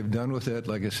enjoyed what they've done with it.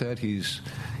 Like I said, he's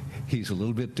a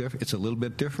little bit different. It's a little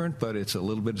bit different, but it's a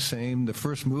little bit the same. The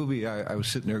first movie, I was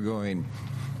sitting there going,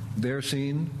 their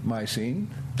scene, my scene,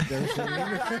 their scene.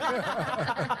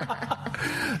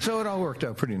 So it all worked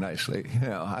out pretty nicely.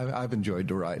 I've enjoyed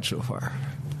the ride so far.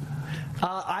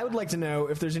 I would like to know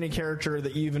if there's any character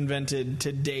that you've invented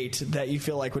to date that you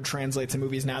feel like would translate to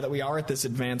movies now that we are at this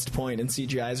advanced point in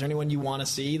CGI. Is there anyone you want to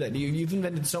see? That you've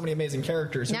invented so many amazing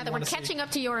characters. Now that we're catching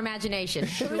up to your imagination.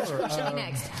 Who should be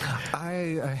next?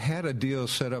 I had a deal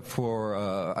set up for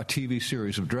a TV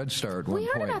series of Dreadstar at one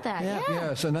point. We heard about that, yeah.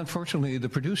 Yes, and unfortunately the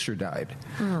producer died.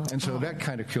 And so that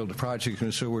kind of killed the project,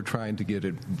 and so we're trying to get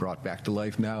it brought back to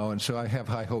life now, and so I have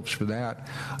high hopes for that.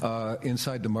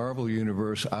 Inside the Marvel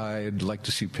Universe, I'd like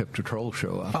to see Pip Patrol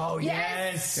show up. Oh,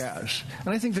 yes! Yes. And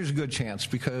I think there's a good chance,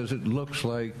 because it looks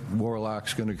like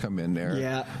Warlock's going to come in there.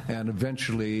 Yeah. And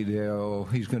eventually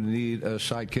he's going to need a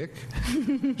sidekick.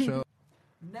 So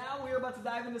now we're about to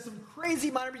dive into some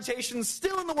crazy minor mutations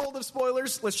still in the world of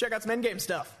spoilers. Let's check out some Endgame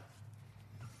stuff.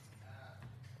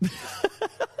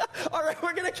 All right,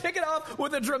 we're going to kick it off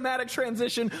with a dramatic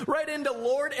transition right into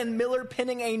Lord and Miller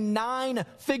pinning a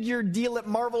 9-figure deal at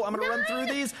Marvel. I'm going to run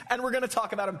through these, and we're going to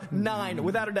talk about them. 9,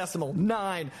 without a decimal.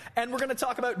 9. And we're going to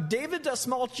talk about David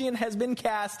Dastmalchian has been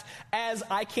cast as,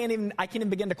 I can't even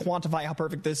begin to quantify how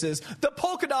perfect this is. The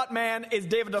Polka Dot Man is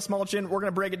David Dastmalchian. We're going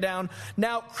to break it down.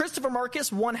 Now, Christopher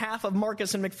Marcus, one half of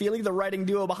Marcus and McFeely, the writing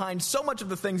duo behind so much of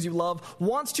the things you love,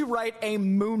 wants to write a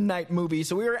Moon Knight movie.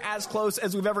 So we are as close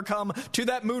as we've ever come to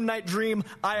that Moon Knight dream.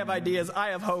 I have ideas. I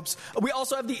have hopes. We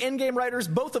also have the Endgame writers,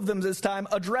 both of them this time,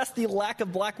 address the lack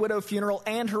of Black Widow funeral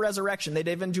and her resurrection. They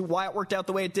dive into why it worked out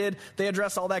the way it did. They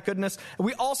address all that goodness.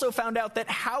 We also found out that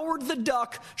Howard the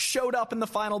Duck showed up in the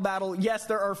final battle. Yes,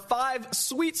 there are 5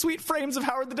 sweet, sweet frames of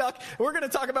Howard the Duck. We're going to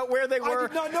talk about where they were. I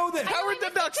did not know this. Howard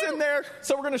the Duck's in there.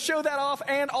 So we're going to show that off,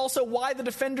 and also why the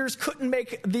Defenders couldn't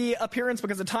make the appearance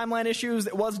because of timeline issues.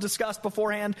 It was discussed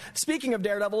beforehand. Speaking of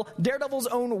Daredevil, Daredevil's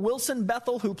own Wilson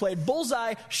Bethel, who played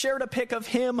Bullseye, shared a pic of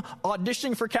him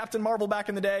auditioning for Captain Marvel back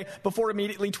in the day before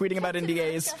immediately tweeting about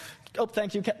NDAs. Oh,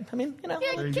 thank you.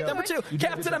 Number 2,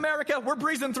 Captain America. We're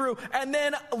breezing through. And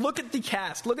then look at the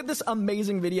cast. Look at this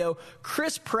amazing video.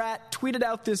 Chris Pratt tweeted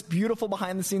out this beautiful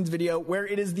behind-the-scenes video where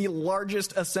it is the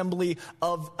largest assembly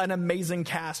of an amazing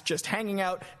cast just hanging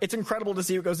out. It's incredible to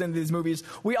see what goes into these movies.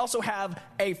 We also have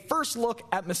a first look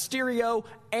at Mysterio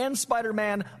and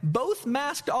Spider-Man, both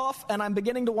masked off, and I'm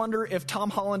beginning to wonder if Tom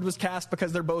Holland was cast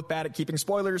because they're both bad at keeping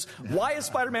spoilers. Why is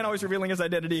Spider-Man always revealing his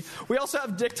identity? We also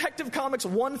have Detective Comics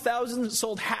 1000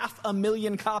 sold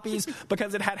 500,000 copies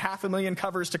because it had 500,000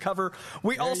 covers to cover.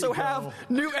 We also have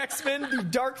new X-Men, the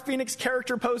Dark Phoenix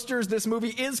character posters. This movie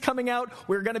is coming out.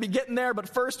 We're going to be getting there, but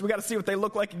first we got to see what they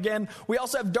look like again. We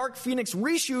also have Dark Phoenix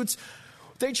reshoots.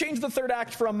 They changed the third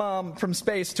act from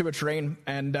space to a train,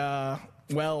 and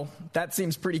well, that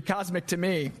seems pretty cosmic to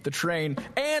me, the train.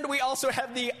 And we also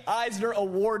have the Eisner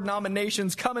Award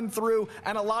nominations coming through,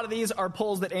 and a lot of these are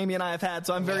polls that Amy and I have had,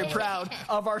 so I'm very proud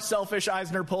of our selfish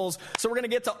Eisner polls. So we're going to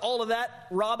get to all of that.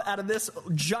 Rob, out of this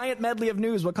giant medley of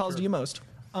news, what calls to you most?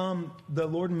 The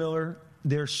Lord and Miller,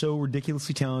 they're so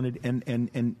ridiculously talented,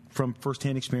 and from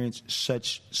firsthand experience,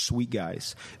 such sweet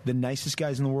guys. The nicest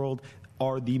guys in the world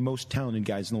are the most talented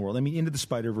guys in the world. I mean, Into the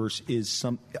Spider-Verse is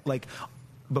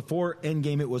before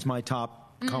Endgame, it was my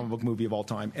top comic book movie of all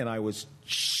time, and I was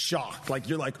shocked.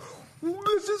 You're like,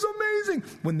 this is amazing.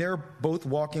 When they're both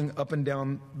walking up and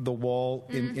down the wall,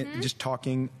 in just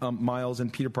talking, Miles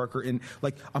and Peter Parker, and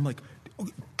I'm like,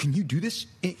 can you do this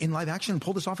in live action and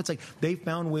pull this off? It's like they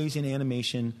found ways in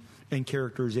animation and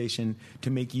characterization to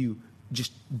make you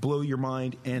just blow your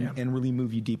mind and really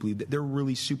move you deeply. They're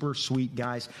really super sweet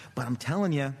guys. But I'm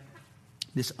telling you,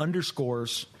 this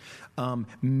underscores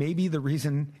maybe the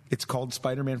reason it's called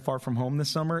Spider-Man Far From Home this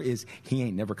summer is he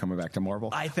ain't never coming back to Marvel.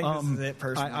 I think this is it,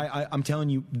 personally. I'm telling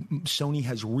you, Sony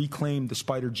has reclaimed the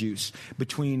spider juice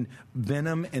between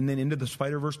Venom and then Into the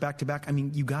Spider-Verse back-to-back. I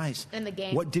mean, you guys. And the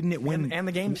game. What didn't it win? And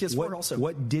the game PS4 also.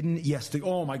 What didn't, yes,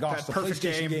 oh my gosh, the perfect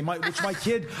PlayStation game. game. My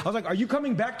kid, I was like, are you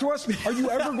coming back to us? Are you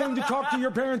ever going to talk to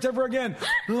your parents ever again?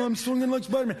 No, I'm swinging like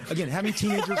Spider-Man. Again, having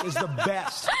teenagers is the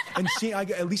best. And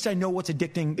at least I know what's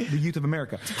addicting the youth of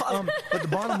America. But the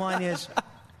bottom line is,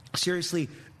 seriously,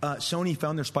 Sony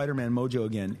found their Spider-Man mojo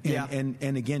again.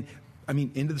 And again, I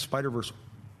mean, Into the Spider-Verse,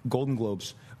 Golden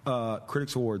Globes,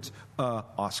 Critics Awards,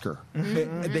 Oscar.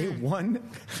 They won.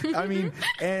 I mean,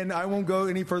 and I won't go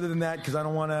any further than that because I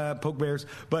don't want to poke bears.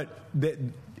 But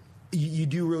you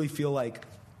do really feel like,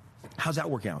 how's that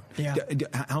work out? Yeah.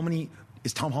 How many...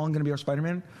 Is Tom Holland going to be our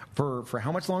Spider-Man for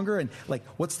how much longer? And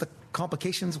what's the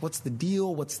complications? What's the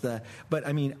deal? But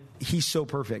I mean, he's so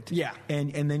perfect. Yeah.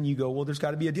 And then you go, well, there's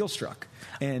got to be a deal struck.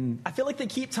 And I feel like they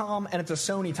keep Tom, and it's a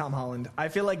Sony Tom Holland. I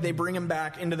feel like they bring him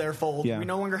back into their fold. Yeah. We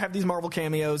no longer have these Marvel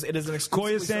cameos. It is an exclusive.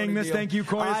 Coy is saying Sony this. deal. Thank you.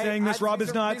 Coy is saying this. Rob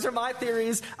is not. These are my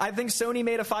theories. I think Sony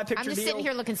made a 5-picture deal. I'm just sitting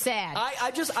here looking sad.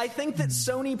 I think that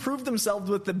Sony proved themselves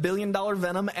with the $1 billion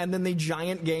Venom and then the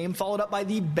giant game, followed up by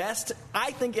the best,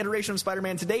 I think, iteration of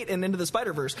Spider-Man to date and Into the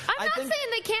Spider-Verse. I'm not saying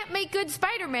they can't make good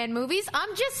Spider-Man movies.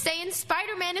 I'm just saying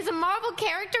Spider-Man is a Marvel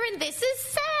character and this is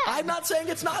sad. I'm not saying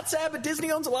it's not sad, but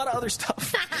Disney owns a lot of other stuff.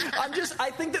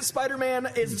 I think that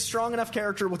Spider-Man is a strong enough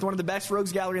character with one of the best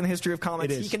rogues gallery in the history of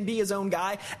comics. He can be his own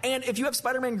guy. And if you have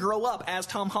Spider-Man grow up, as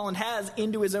Tom Holland has,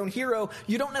 into his own hero,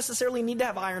 you don't necessarily need to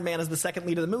have Iron Man as the second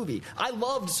lead of the movie. I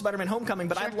loved Spider-Man Homecoming,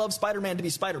 but I'd love Spider-Man to be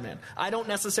Spider-Man. I don't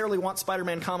necessarily want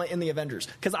Spider-Man, in the Avengers,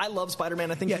 because I love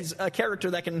Spider-Man. I think he's a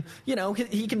character that can,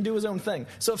 he can do his own thing.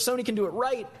 So if Sony can do it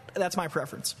right, that's my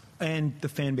preference. And the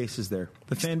fan base is there.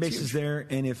 The fan base is there,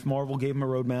 and if Marvel gave them a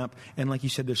roadmap, and like you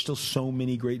said, there's still so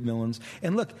many great villains.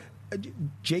 And look,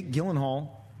 Jake Gyllenhaal.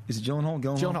 Is it Gyllenhaal?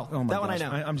 Gyllenhaal. Oh my that gosh. one I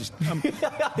know. I'm just.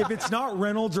 If it's not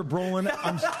Reynolds or Brolin,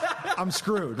 I'm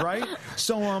screwed, right?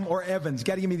 So or Evans.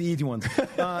 Got to give me the easy ones.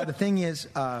 The thing is,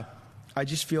 I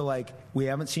just feel like we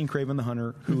haven't seen Kraven the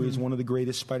Hunter, who is one of the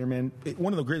greatest Spider-Man,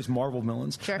 one of the greatest Marvel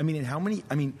villains. Sure. I mean, and how many?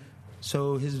 I mean.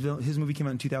 So his movie came out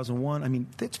in 2001. I mean,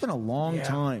 it's been a long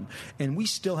time. And we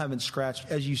still haven't scratched.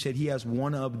 As you said, he has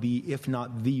one of the, if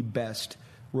not the best,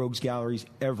 rogues galleries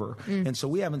ever. And so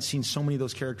we haven't seen so many of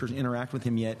those characters interact with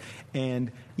him yet.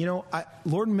 And,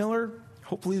 Lord and Miller...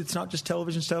 Hopefully, it's not just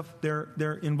television stuff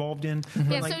they're involved in.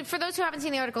 Yeah. So for those who haven't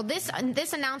seen the article, this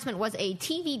announcement was a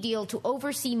TV deal to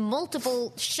oversee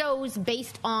multiple shows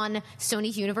based on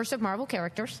Sony's universe of Marvel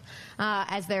characters,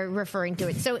 as they're referring to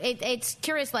it. So it's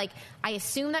curious. Like, I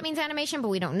assume that means animation, but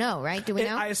we don't know, right? Do we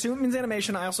know? I assume it means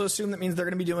animation. I also assume that means they're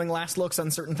going to be doing last looks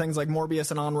on certain things like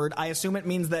Morbius and Onward. I assume it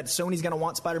means that Sony's going to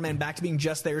want Spider-Man back to being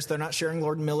just theirs. They're not sharing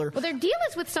Lord and Miller. Well, their deal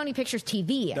is with Sony Pictures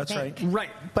TV. That's right. Right.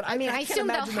 But I assume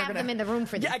they'll have them in the room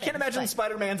for this. Yeah, I can't imagine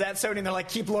Spider-Man's at Sony and they're like,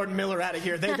 keep Lord and Miller out of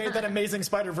here. They made that amazing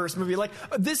Spider-Verse movie. Like,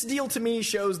 this deal to me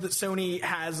shows that Sony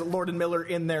has Lord and Miller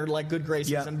in their good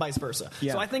graces and vice versa.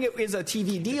 Yeah. So I think it is a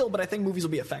TV deal, but I think movies will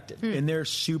be affected. And they're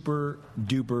super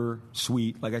duper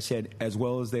sweet. Like I said, as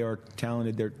well as they are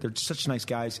talented, they're such nice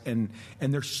guys, and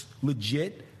they're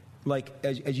legit. Like,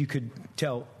 as you could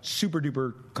tell, super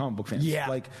duper comic book fans.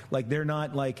 Yeah. Like they're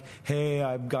not like, hey,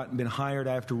 I've been hired,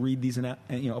 I have to read these and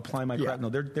apply my crap. No,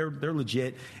 they're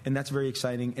legit, and that's very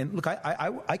exciting. And look,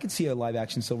 I could see a live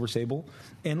action Silver Sable,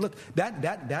 and look,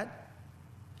 that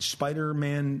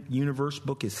Spider-Man universe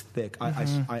book is thick.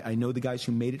 I know the guys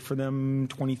who made it for them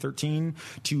 2013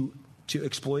 to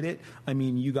exploit it. I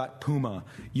mean, you got Puma.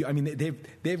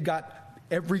 They've got.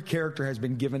 Every character has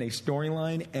been given a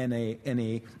storyline and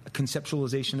a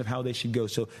conceptualization of how they should go.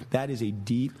 So that is a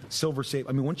deep Silver Sable.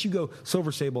 I mean, once you go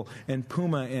Silver Sable and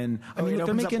Puma and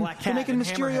they're making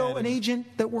Mysterio an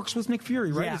agent that works with Nick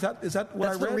Fury, right? Yeah. Is that what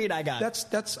That's I read? the read I got.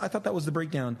 That's I thought that was the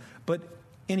breakdown. But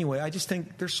anyway, I just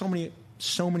think there's so many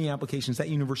so many applications. That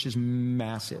universe is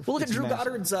massive. Well, look at Drew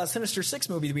Goddard's Sinister Six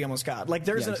movie that we almost got. Like,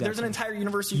 there's an entire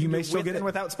universe you may still get it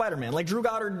without Spider-Man. Like, Drew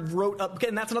Goddard wrote up,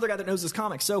 and that's another guy that knows his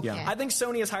comics. So I think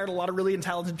Sony has hired a lot of really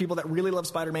talented people that really love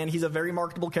Spider-Man. He's a very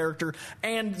marketable character.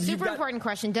 And super important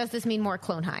question: does this mean more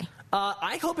Clone High?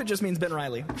 I hope it just means Ben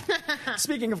Reilly.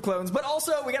 Speaking of clones, but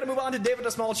also we got to move on to David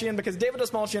Dastmalchian, because David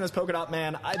Dastmalchian as Polka Dot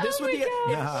Man. This would be if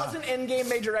it was an Endgame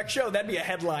Major X show, that'd be a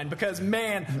headline, because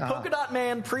Polka Dot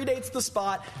Man predates the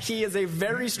spot. He is a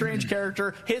very strange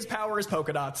character. His power is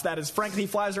polka dots. That is Frank. He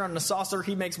flies around in a saucer.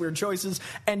 He makes weird choices.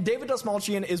 And David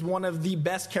Dastmalchian is one of the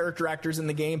best character actors in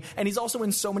the game, and he's also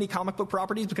in so many comic book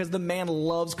properties because the man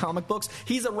loves comic books.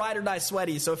 He's a ride or die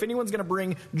sweaty. So if anyone's going to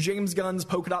bring James Gunn's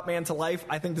Polka Dot Man to life,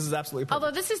 I think this is absolutely perfect.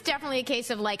 Although this is definitely a case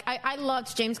of, like, I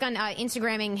loved James Gunn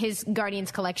Instagramming his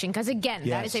Guardians collection, because again,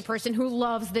 that is a person who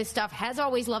loves this stuff, has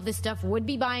always loved this stuff, would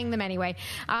be buying them anyway.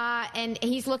 And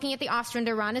he's looking at the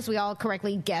Ostrander run, as we all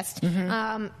correctly guessed,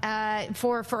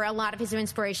 for a lot of his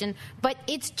inspiration. But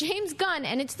it's James Gunn,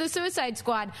 and it's the Suicide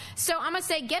Squad. So I'm going to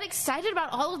say, get excited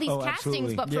about all of these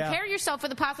castings, but prepare yourself for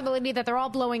the possibility that they're all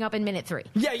blowing up in minute 3.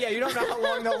 Yeah, you don't know how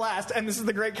long they'll last, and this is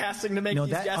the great casting to make these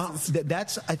guesses.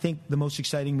 That's, I think, the most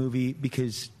exciting movie,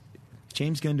 because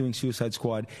James Gunn doing Suicide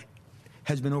Squad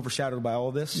has been overshadowed by all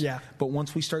of this. Yeah. But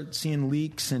once we start seeing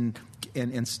leaks and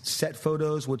set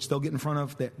photos, which they'll get in front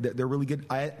of, they're really good.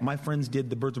 My friends did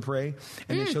the Birds of Prey,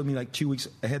 and they showed me like 2 weeks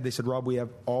ahead. They said, Rob, we have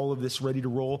all of this ready to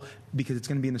roll because it's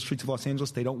going to be in the streets of Los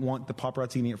Angeles. They don't want the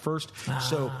paparazzi getting it first.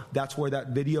 So that's where that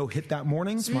video hit that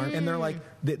morning. Smart. And they're like,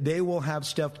 they will have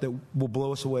stuff that will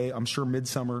blow us away, I'm sure,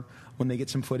 midsummer when they get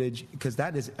some footage. Because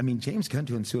that is, I mean, James Gunn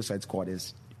doing Suicide Squad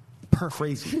is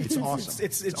crazy. It's awesome.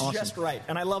 It's awesome. Just right.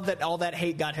 And I love that all that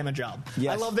hate got him a job.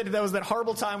 Yes. I love that there was that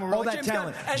horrible time where all that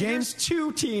talent. James,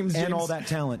 two teams. And all that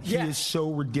talent. He is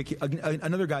so ridiculous.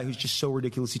 Another guy who's just so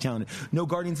ridiculously talented. No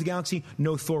Guardians of the Galaxy,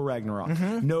 no Thor Ragnarok.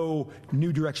 No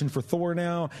new direction for Thor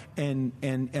now. And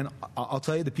I'll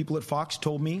tell you, the people at Fox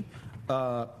told me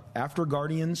after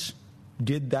Guardians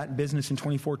did that business in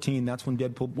 2014, that's when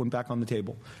Deadpool went back on the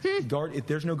table. If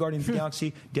there's no Guardians of the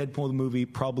Galaxy, Deadpool the movie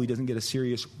probably doesn't get a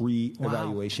serious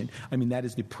re-evaluation. Wow. I mean, that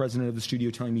is the president of the studio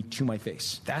telling me to my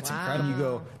face. That's incredible. And you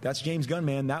go, that's James Gunn,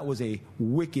 man. That was a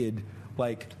wicked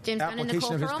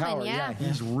application of his power. Yeah,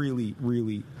 he's really,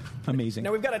 really amazing.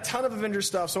 Now, we've got a ton of Avengers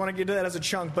stuff, so I want to get to that as a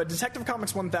chunk. But Detective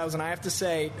Comics 1000, I have to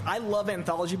say, I love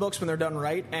anthology books when they're done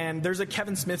right. And there's a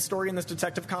Kevin Smith story in this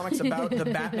Detective Comics about the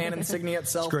Batman insignia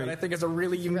itself that I think is a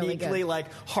really uniquely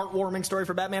heartwarming story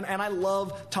for Batman. And I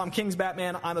love Tom King's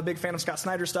Batman. I'm a big fan of Scott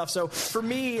Snyder's stuff. So for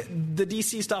me, the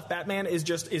DC stuff, Batman, is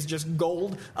just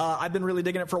gold. I've been really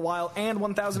digging it for a while. And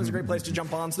 1000 is a great place to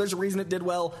jump on. So there's a reason it did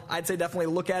well. I'd say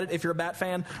definitely look at it if you're a Bat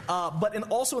fan. But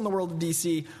also in the world of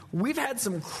DC, we've had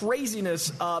some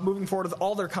craziness moving forward with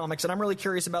all their comics, and I'm really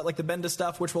curious about like the Bendis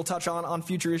stuff, which we'll touch on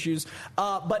future issues.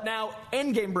 But now,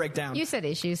 Endgame breakdown. You said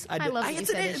issues. I love that you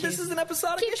said issues. This is an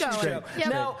episodic issue show. Yep.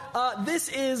 Now, this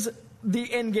is the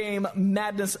Endgame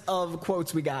madness of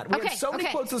quotes we got. We had so many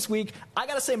quotes this week. I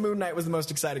gotta say Moon Knight was the most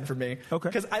exciting for me.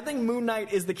 Because I think Moon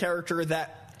Knight is the character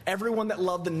that everyone that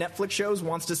loved the Netflix shows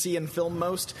wants to see in film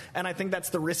most, and I think that's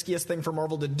the riskiest thing for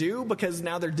Marvel to do, because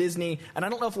now they're Disney, and I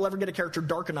don't know if we'll ever get a character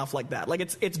dark enough like that. Like,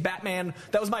 it's Batman.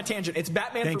 That was my tangent. It's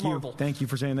Batman for Marvel. Thank you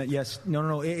for saying that. Yes.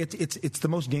 No. It's the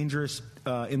most dangerous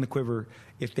in the quiver.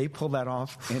 If they pull that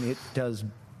off and it does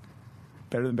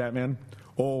better than Batman,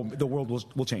 the world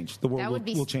will change. The world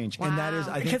will change. Wow. And that is,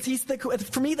 I think, because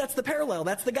for me, that's the parallel.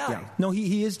 That's the guy. Yeah. No,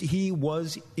 he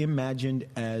was imagined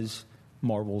as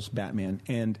Marvel's Batman,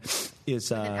 and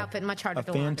is an outfit much harder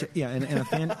to launder. And a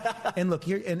fan. And look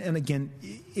here, and again,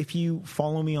 if you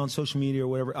follow me on social media or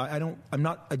whatever, I'm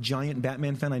not a giant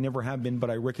Batman fan. I never have been,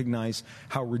 but I recognize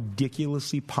how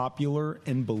ridiculously popular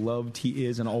and beloved he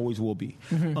is, and always will be.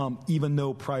 Even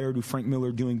though prior to Frank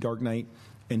Miller doing Dark Knight,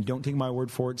 and don't take my word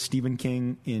for it, Stephen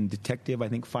King in Detective, I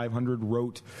think 500,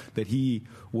 wrote that he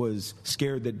was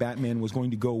scared that Batman was going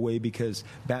to go away because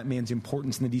Batman's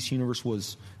importance in the DC universe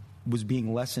was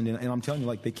being lessened. And I'm telling you,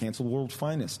 like, they canceled World's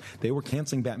Finest. They were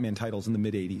canceling Batman titles in the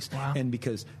mid-'80s. Wow. And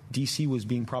because DC was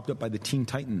being propped up by the Teen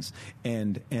Titans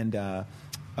and the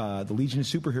Legion of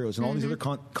Superheroes and all these other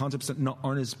concepts that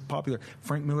aren't as popular.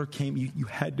 Frank Miller came. You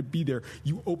had to be there.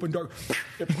 You opened dark.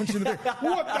 It punched you in the face.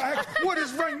 What the heck? What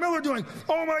is Frank Miller doing?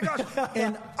 Oh, my gosh.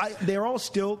 And they're all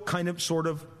still kind of sort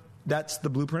of, that's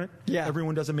the blueprint. Yeah.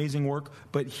 Everyone does amazing work,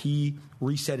 but he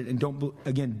reset it. And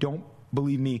don't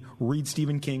believe me, read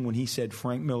Stephen King when he said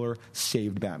Frank Miller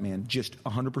saved Batman just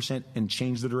 100% and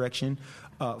changed the direction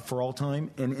for all time.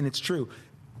 And it's true.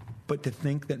 But to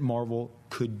think that Marvel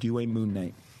could do a Moon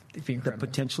Knight that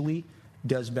potentially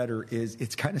does better is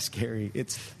it's kind of scary.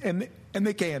 And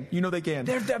they can. They can.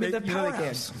 They're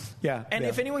powerhouse. Yeah. And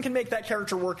if anyone can make that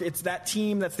character work, it's that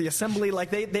team, that's the assembly. Like,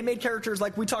 they made characters,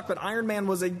 like we talked about, Iron Man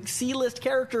was a C-list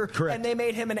character, correct, and they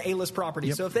made him an A-list property.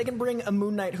 Yep. So if they can bring a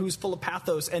Moon Knight who's full of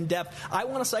pathos and depth, I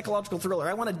want a psychological thriller.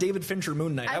 I want a David Fincher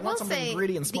Moon Knight. I want something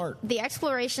gritty and smart. The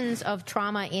explorations of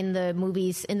trauma in the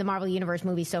movies, in the Marvel Universe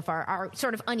movies so far, are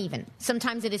sort of uneven.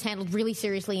 Sometimes it is handled really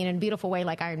seriously and in a beautiful way,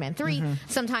 like Iron Man 3. Mm-hmm.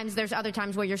 Sometimes there's other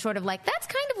times where you're sort of like, that's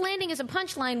kind of landing as a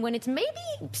punchline when it's maybe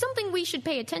something we should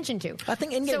pay attention to. I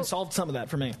think Endgame solved some of that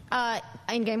for me.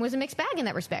 Endgame was a mixed bag in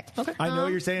that respect. Okay. I know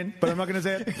what you're saying, but I'm not going to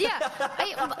say it. Yeah.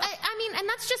 I mean, and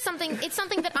that's just something, it's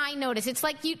something that I notice. It's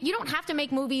like, you don't have to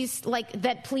make movies like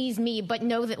that please me, but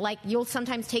know that like you'll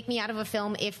sometimes take me out of a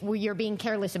film if you're being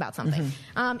careless about something,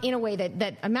 in a way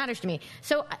that matters to me.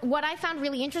 So what I found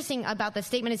really interesting about the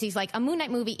statement is he's like, a Moon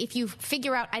Knight movie, if you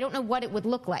figure out, I don't know what it would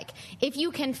look like. If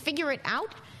you can figure it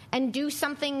out and do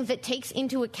something that takes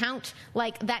into account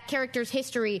like that character's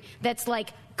history that's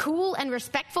like cool and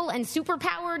respectful and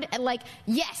superpowered, and like,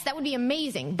 yes, that would be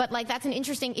amazing. But like, that's an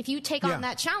interesting, if you take on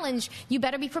that challenge, you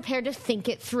better be prepared to think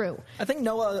it through. I think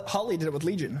Noah Hawley did it with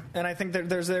Legion, and I think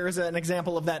there is an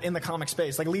example of that in the comic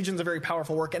space. Like, Legion's a very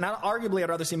powerful work, and arguably I'd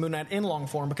rather see Moon Knight in long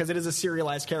form because it is a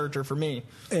serialized character for me.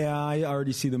 Yeah, I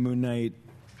already see the Moon Knight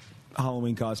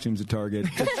Halloween costumes at Target.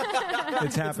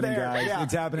 It's happening, guys. Yeah.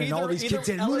 It's happening. All these kids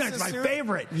saying, Moon Knight's my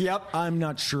favorite. Yep. I'm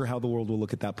not sure how the world will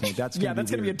look at that point. That's going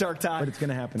to be a dark time. But it's going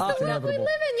to happen. It's inevitable. We live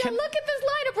in. Look at this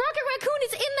lineup. Rocket Raccoon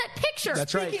is in that picture.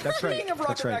 That's right. Speaking of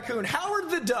Rocket Raccoon,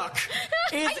 Howard the Duck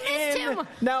is in. Him.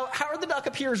 Now, Howard the Duck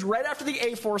appears right after the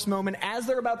A-Force moment. As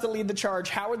they're about to lead the charge,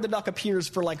 Howard the Duck appears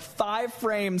for like 5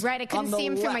 frames. Right, I couldn't see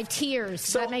him through my tears.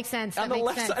 So that makes sense. On the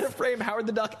left side of frame, Howard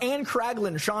the Duck and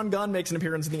Kraglin, Sean Gunn, makes an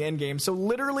appearance in the Endgame. So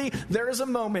literally, there is a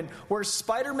moment where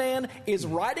Spider-Man is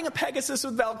riding a Pegasus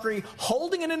with Valkyrie,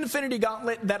 holding an Infinity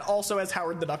Gauntlet that also has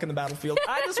Howard the Duck in the battlefield.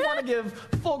 I just want to give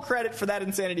full credit for that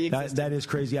insanity existing. That is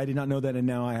crazy. I did not know that, and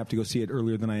now I have to go see it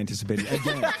earlier than I anticipated.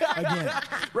 Again.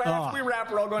 Right after we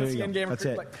wrap, we're all going to see Endgame. That's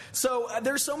it. So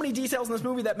there's so many details in this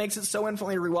movie that makes it so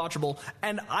infinitely rewatchable.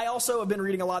 And I also have been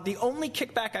reading a lot. The only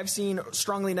kickback I've seen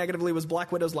strongly negatively was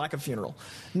Black Widow's lack of funeral.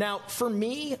 Now, for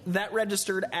me, that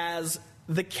registered as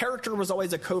the character was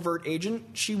always a covert agent.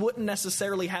 She wouldn't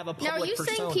necessarily have a public persona. Now, are you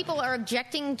saying people are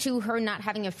objecting to her not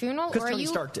having a funeral? Because Tony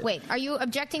Stark did. Wait, are you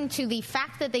objecting to the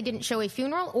fact that they didn't show a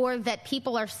funeral, or that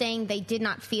people are saying they did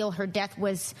not feel her death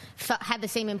had the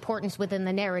same importance within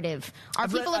the narrative? Are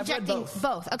people objecting?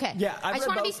 Both. Okay. Yeah, I just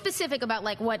want to be specific about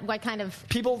like what kind of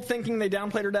people thinking they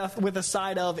downplayed her death with a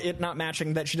side of it not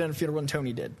matching that she didn't funeral when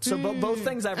Tony did. So both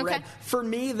things I've read. For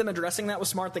me, them addressing that was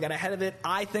smart. They got ahead of it.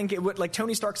 I think it would, like,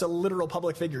 Tony Stark's a literal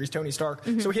public figure. He's Tony Stark.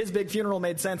 So his big funeral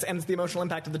made sense, and it's the emotional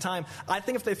impact of the time. I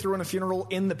think if they threw in a funeral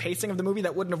in the pacing of the movie,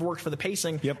 that wouldn't have worked for the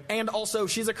pacing. Yep. And also,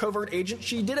 she's a covert agent.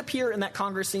 She did appear in that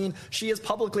Congress scene. She is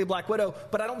publicly Black Widow,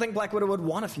 but I don't think Black Widow would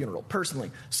want a funeral,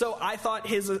 personally. So I thought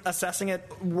his assessing it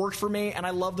worked for me, and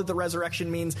I love that the resurrection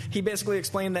means he basically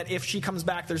explained that if she comes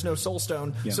back, there's no Soul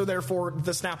Stone, so therefore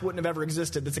the snap wouldn't have ever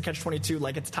existed. That's a catch-22.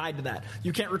 Like, it's tied to that.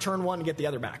 You can't return one and get the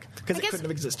other back, because it couldn't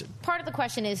have existed. Part of the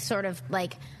question is sort of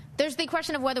like, there's the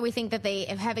question of whether we think that they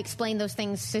have explained those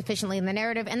things sufficiently in the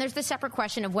narrative, and there's the separate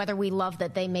question of whether we love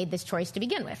that they made this choice to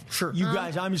begin with. Sure. You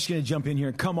guys, I'm just going to jump in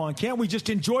here. Come on. Can't we just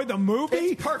enjoy the movie?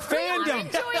 It's perfect.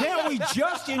 Fandom. Can't we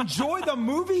just enjoy the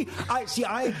movie?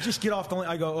 I just get off the line.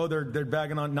 I go, oh, they're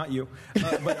bagging on, not you.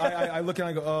 But I look and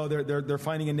I go, oh, they're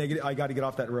finding a negative. I got to get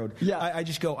off that road. Yeah. I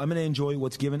just go, I'm going to enjoy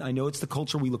what's given. I know it's the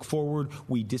culture. We look forward.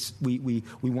 We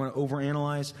want to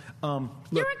overanalyze. Look,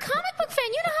 you're a comic book fan.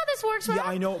 You know how this works, right? Yeah,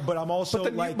 I know, but I'm also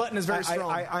but the mute button is very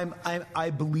strong. I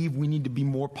believe we need to be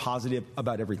more positive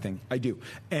about everything. I do.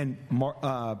 And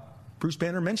Bruce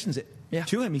Banner mentions it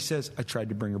to him. He says, I tried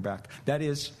to bring her back. That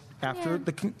is, after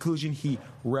the conclusion, he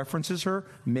references her,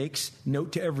 makes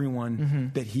note to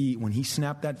everyone that when he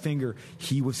snapped that finger,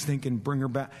 he was thinking, bring her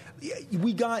back.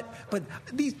 But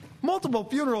these multiple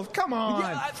funerals, come on.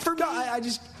 Yeah, for me,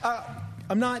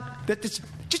 I'm not,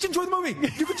 just enjoy the movie.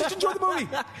 You can just enjoy the movie.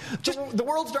 The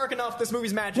world's dark enough. This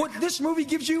movie's magic. What this movie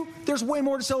gives you, there's way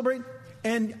more to celebrate.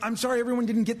 And I'm sorry everyone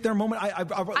didn't get their moment. I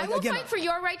will fight for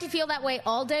your right to feel that way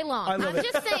all day long. I'm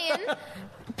just saying,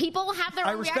 people have their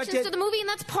own reactions to the movie, and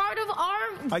that's part of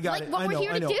what we're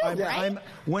here to do, right?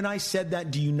 When I said that,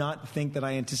 do you not think that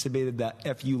I anticipated that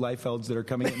FU Liefelds that are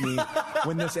coming at me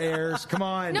when this airs? Come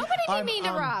on. Nobody be mean to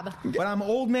Rob. But I'm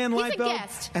old man He's Liefeld, a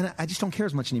guest. and I just don't care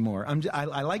as much anymore.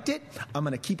 I liked it. I'm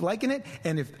going to keep liking it.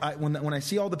 And when I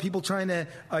see all the people trying to,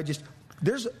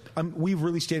 we've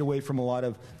really stayed away from a lot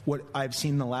of what I've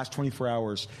seen in the last 24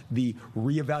 hours, the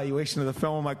reevaluation of the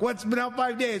film. I'm like, what's been out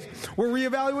 5 days? We're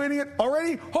reevaluating it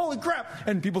already? Holy crap.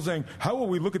 And people saying, how will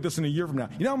we look at this in a year from now?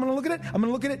 You know, I'm going to look at it. I'm going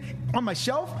to look at it on my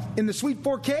shelf in the sweet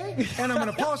 4K, and I'm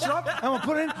going to polish it up. I'm going to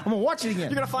put it in. I'm going to watch it again.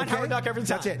 You're going to find Howard Duck every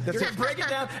time. That's it. You're going to break it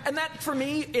down. And that, for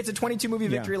me, it's a 22-movie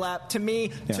victory lap. To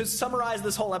me, to summarize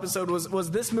this whole episode,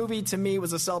 was this movie, to me,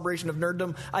 was a celebration of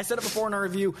nerddom. I said it before in our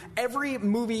review. Every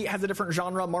movie has a different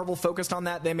genre. Marvel focused on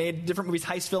that. They made different movies,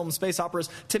 heist films, space operas.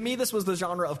 To me, this was the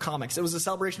genre of comics. It was a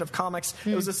celebration of comics.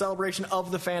 It was a celebration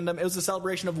of the fandom. It was a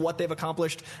celebration of what they've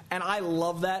accomplished. And I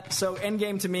love that. So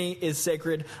Endgame, to me, is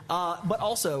sacred. But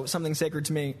also, something sacred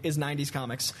to me is 90s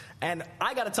comics. And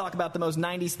I got to talk about the most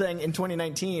 90s thing in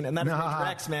 2019, and that's Major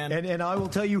X, man. And I will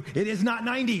tell you, it is not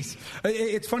 90s.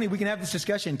 It's funny, we can have this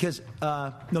discussion, because,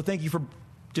 no, thank you for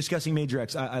discussing Major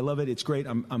X. I love it. It's great.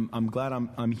 I'm glad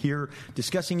I'm here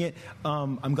discussing it.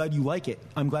 I'm glad you like it.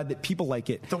 I'm glad that people like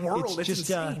it. The world, it's just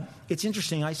insane. It's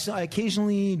interesting. I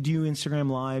occasionally do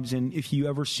Instagram Lives, and if you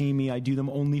ever see me, I do them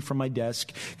only from my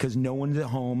desk because no one's at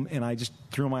home, and I just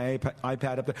throw my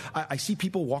iPad up there. I see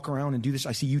people walk around and do this.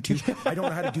 I see YouTube. I don't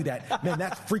know how to do that. Man,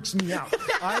 that freaks me out.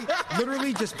 I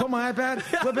literally just put my iPad,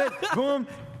 flip it, boom.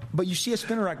 But you see a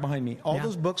spinner rack behind me. All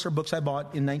those books are books I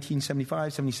bought in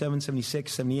 1975, 77,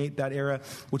 76, 78, that era,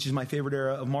 which is my favorite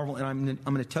era of Marvel. And I'm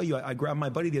going to tell you, I grabbed my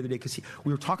buddy the other day because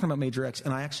we were talking about Major X,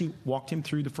 and I actually walked him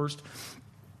through the first.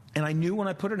 And I knew when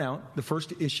I put it out, the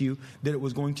first issue, that it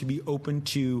was going to be open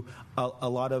to a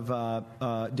lot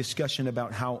of discussion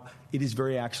about how it is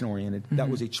very action-oriented. Mm-hmm. That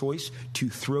was a choice to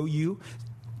throw you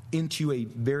into a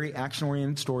very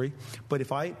action-oriented story. But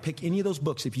if I pick any of those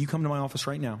books, if you come to my office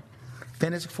right now,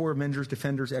 Fantastic Four, Avengers,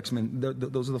 Defenders, X-Men,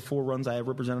 those are the 4 runs I have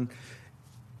represented.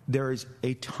 There is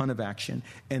a ton of action,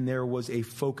 and there was a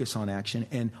focus on action,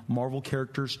 and Marvel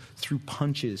characters threw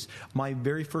punches. My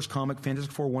very first comic,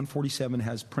 Fantastic Four 147,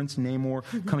 has Prince Namor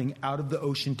coming out of the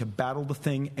ocean to battle the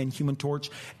Thing and Human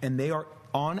Torch, and they are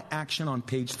on action on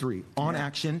page 3. On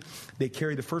action. They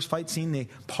carry the first fight scene. They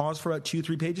pause for about 2 or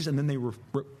 3 pages, and then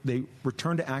they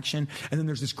return to action. And then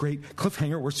there's this great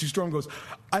cliffhanger where Sue Storm goes,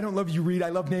 I don't love you, Reed.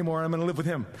 I love Namor, and I'm going to live with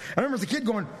him. I remember as a kid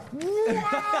going, wow,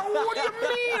 what do you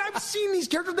mean? I've seen these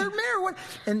characters. They're there. What?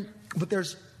 But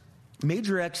there's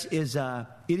Major X is it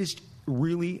is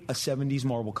really a 70s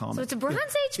Marvel comic. So it's a Bronze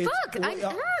Age book.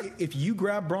 If you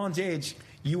grab Bronze Age,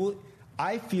 you will.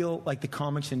 I feel like the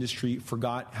comics industry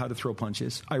forgot how to throw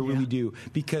punches. I really do,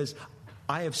 because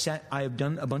I have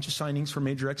done a bunch of signings for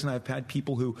Major X, and I've had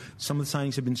people who, some of the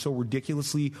signings have been so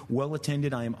ridiculously well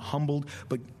attended. I am humbled,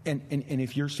 but and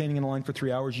if you're standing in a line for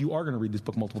 3 hours, you are going to read this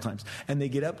book multiple times. And they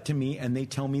get up to me and they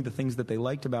tell me the things that they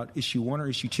liked about issue 1 or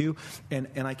issue 2, and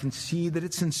I can see that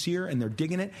it's sincere and they're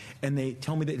digging it, and they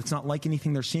tell me that it's not like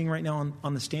anything they're seeing right now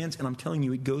on the stands. And I'm telling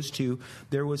you, it goes to,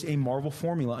 there was a Marvel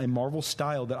formula, a Marvel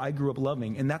style that I grew up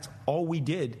loving, and that's all we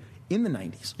did in the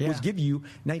 90s, was give you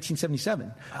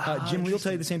 1977. Jim Lee will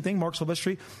tell you the same thing, Mark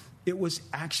Silvestri. It was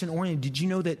action-oriented. Did you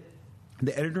know that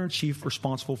the editor-in-chief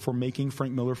responsible for making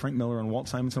Frank Miller, and Walt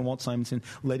Simonson,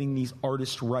 letting these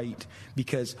artists write,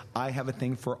 because I have a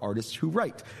thing for artists who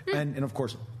write. And of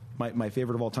course, my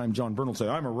favorite of all time, John Byrne, will say,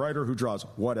 I'm a writer who draws.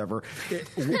 Whatever.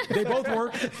 They both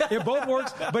work. It both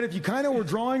works. But if you kind of were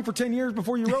drawing for 10 years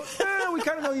before you wrote, we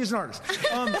kind of know you as an artist.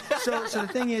 So the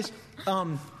thing is,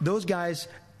 those guys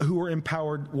who were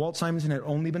empowered. Walt Simonson had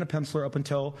only been a penciler up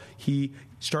until he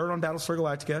started on Battlestar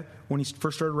Galactica, when he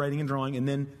first started writing and drawing, and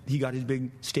then he got his big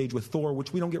stage with Thor,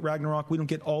 which we don't get Ragnarok, we don't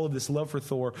get all of this love for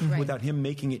Thor without him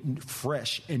making it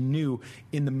fresh and new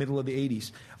in the middle of the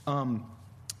 80s.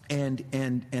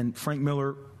 And Frank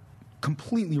Miller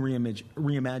completely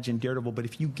reimagined Daredevil. But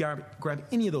if you grab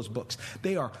any of those books,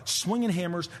 they are swinging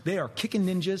hammers, they are kicking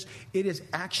ninjas. It is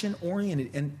action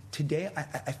oriented. And today,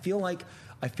 I feel like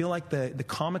the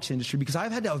comics industry, because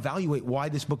I've had to evaluate why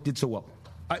this book did so well.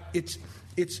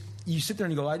 It's you sit there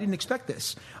and you go, I didn't expect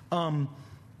this.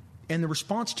 And the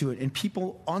response to it, and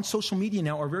people on social media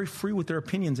now are very free with their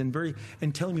opinions and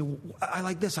telling me, I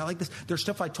like this. There's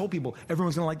stuff I told people,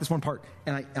 everyone's going to like this one part,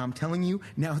 and I'm telling you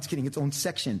now it's getting its own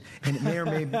section, and it may or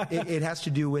may it has to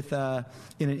do with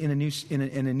in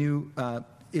a new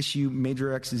issue,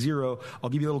 Major X Zero. I'll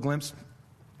give you a little glimpse.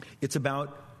 It's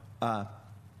about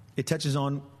it touches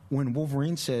on when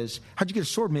Wolverine says, how'd you get a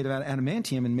sword made out of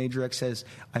adamantium? And Major X says,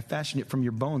 I fashioned it from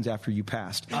your bones after you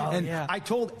passed. I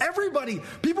told everybody,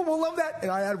 people will love that. And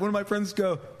I had one of my friends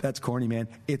go, that's corny, man.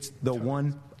 It's the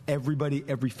one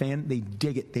every fan, they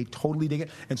dig it. They totally dig it.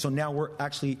 And so now we're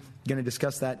actually going to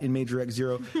discuss that in Major X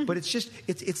Zero. But it's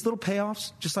little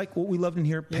payoffs, just like what we loved in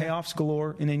here. Payoffs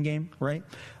galore in Endgame, right?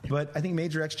 But I think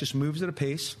Major X just moves at a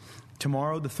pace.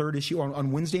 Tomorrow, the third issue,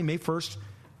 on Wednesday, May 1st,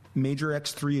 Major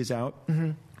X3 is out.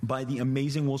 By the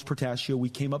amazing Wills Portaccio. We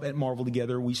came up at Marvel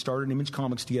together. We started Image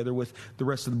Comics together with the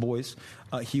rest of the boys.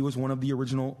 He was one of the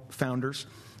original founders.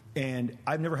 And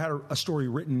I've never had a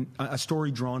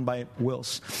story drawn by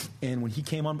Wills. And when he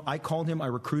came on, I called him, I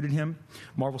recruited him.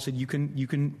 Marvel said, we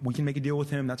can make a deal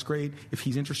with him. That's great. If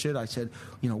he's interested, I said,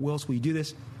 Wills, will you do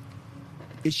this?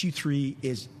 Issue 3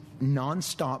 is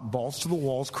nonstop, balls to the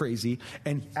walls, crazy.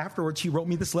 And afterwards, he wrote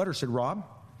me this letter, said, Rob,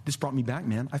 this brought me back,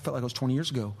 man. I felt like I was 20 years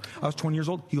ago. I was 20 years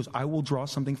old. He goes, I will draw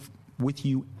something with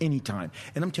you anytime.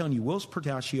 And I'm telling you, Wills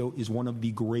Portaccio is one of the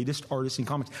greatest artists in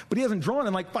comics. But he hasn't drawn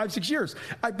in like 5-6 years.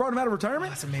 I brought him out of retirement.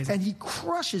 That's amazing. And he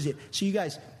crushes it. So you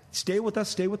guys, stay with us.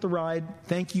 Stay with the ride.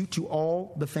 Thank you to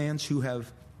all the fans who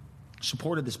have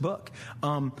supported this book,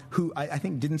 who I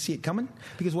think didn't see it coming.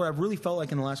 Because what I've really felt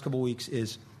like in the last couple of weeks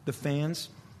is the fans,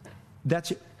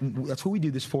 that's who we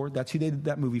do this for. That's who they did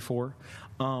that movie for.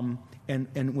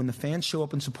 And when the fans show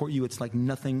up and support you, it's like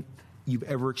nothing you've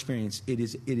ever experienced. It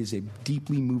is a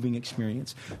deeply moving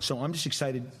experience. So I'm just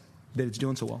excited that it's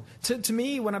doing so well. To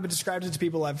me, when I've described it to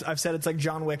people, I've said it's like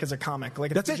John Wick as a comic.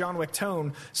 Like, it's a John Wick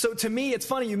tone. So to me, it's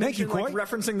funny. You mentioned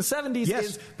referencing the 70s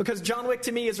is because John Wick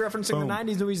to me is referencing the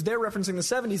 90s movies. They're referencing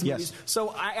the 70s movies. So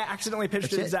I accidentally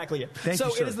pitched it exactly. Thank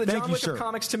you, sir. It is the John Wick of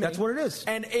comics to me. That's what it is.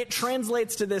 And it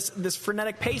translates to this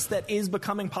frenetic pace that is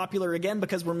becoming popular again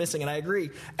because we're missing it. I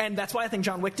agree. And that's why I think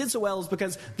John Wick did so well, is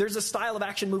because there's a style of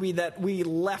action movie that we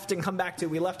left and come back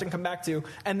to.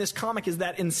 And this comic is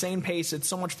that insane pace. It's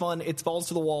so much fun. It's balls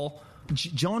to the wall.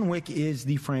 John Wick is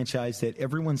the franchise that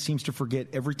everyone seems to forget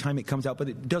every time it comes out, but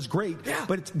it does great. Yeah.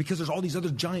 But it's because there's all these other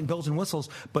giant bells and whistles.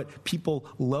 But people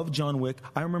love John Wick.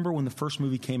 I remember when the first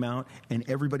movie came out, and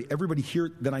everybody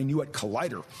here that I knew at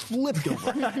Collider flipped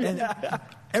over, and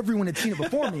everyone had seen it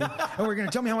before me, and were going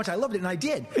to tell me how much I loved it, and I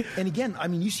did. And again, I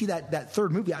mean, you see that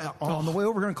third movie on the way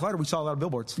over here in Collider, we saw a lot of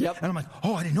billboards. Yep. And I'm like,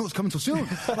 oh, I didn't know it was coming so soon.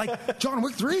 Like John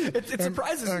Wick 3. It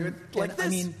surprises you. Like this. I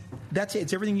mean, that's it.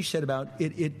 It's everything you said about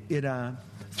it.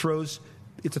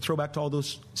 It's a throwback to all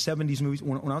those 70s movies.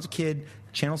 When I was a kid,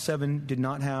 Channel 7 did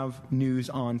not have news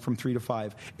on from 3 to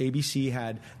 5. ABC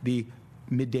had the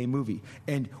midday movie,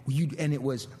 and it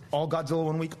was all Godzilla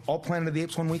one week, all Planet of the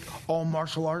Apes one week, all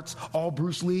martial arts, all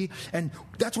Bruce Lee, and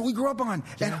that's what we grew up on.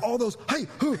 Yeah. And all those, I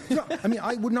mean,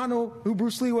 I would not know who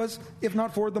Bruce Lee was if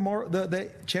not for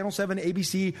the Channel 7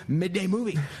 ABC midday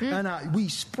movie. And we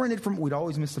sprinted we'd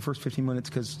always miss the first 15 minutes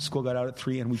because school got out at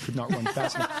 3 and we could not run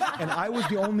fast enough. And I was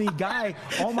the only guy.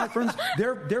 All my friends,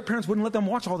 their parents wouldn't let them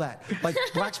watch all that, like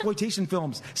blaxploitation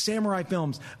films, samurai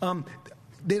films.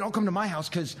 They'd all come to my house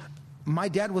because my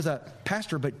dad was a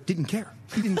pastor, but didn't care.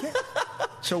 He didn't care.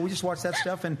 So we just watched that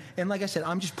stuff. And like I said,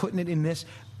 I'm just putting it in this.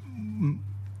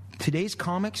 Today's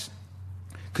comics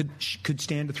could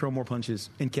stand to throw more punches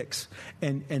and kicks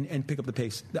and pick up the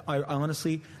pace. I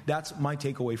honestly, that's my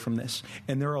takeaway from this.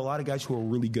 And there are a lot of guys who are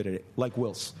really good at it, like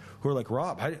Wills, who are like,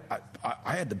 Rob,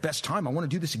 I had the best time. I want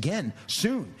to do this again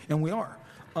soon. And we are.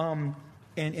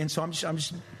 And so I'm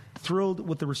just thrilled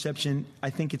with the reception. I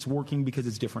think it's working because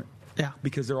it's different. Yeah.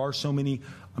 Because there are so many,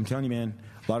 I'm telling you, man,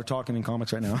 a lot of talking in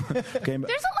comics right now. Okay, there's a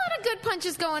lot of good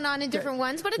punches going on in different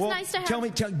ones, but it's nice to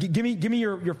have. Give me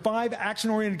your 5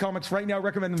 action-oriented comics right now.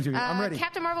 Recommend them to me. I'm ready.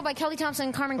 Captain Marvel by Kelly Thompson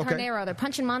and Carmen Carnero. They're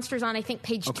punching monsters on, I think,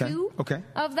 page 2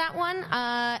 of that one.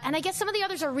 And I guess some of the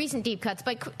others are recent deep cuts,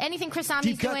 but anything Chris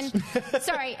Omni's doing.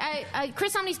 Sorry,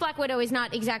 Chris Omni's Black Widow is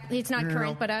not exactly, it's not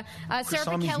current, but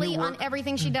Sarah P. Kelly on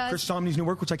everything she does. Chris Omni's new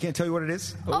work, which I can't tell you what it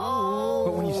is. Oh.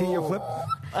 But when you see it, you'll flip.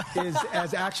 Is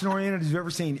as action-oriented as you've ever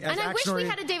seen. And I wish we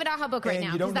had a David Aja book right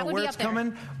now, you don't know that would where be it's up there.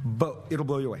 coming, but it'll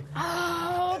blow you away.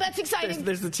 Oh, that's exciting.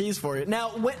 There's the tease for you. Now,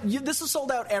 this is sold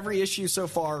out every issue so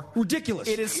far. Ridiculous.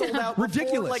 It is sold out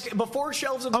before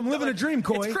shelves of... I'm living a dream,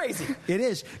 Coy. It's crazy. It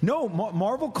is. No,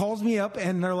 Marvel calls me up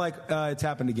and they're like, it's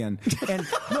happened again. And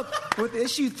look, with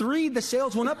issue 3, the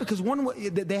sales went up because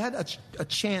they had a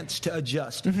chance to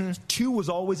adjust. 2 was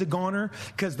always a goner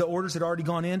because the orders had already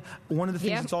gone in. One of the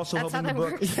things that's also helping the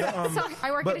book... I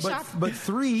work at a shop. But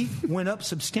 3 went up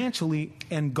substantially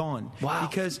and gone. Wow.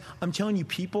 Because I'm telling you,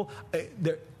 people,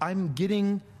 I'm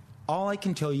getting, all I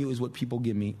can tell you is what people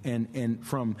give me. And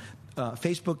from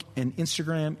Facebook and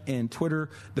Instagram and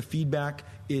Twitter, the feedback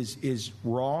is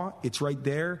raw. It's right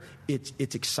there. It's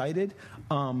excited.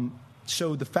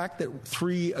 So the fact that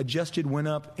 3 adjusted, went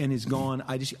up, and is gone,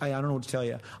 I don't know what to tell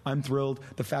you. I'm thrilled.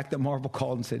 The fact that Marvel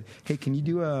called and said, hey, can you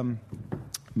do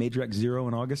Major X Zero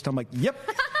in August. I'm like, yep.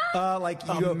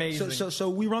 Amazing. So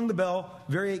we rung the bell.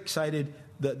 Very excited.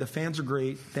 The fans are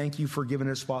great. Thank you for giving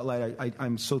it a spotlight.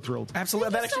 I'm so thrilled.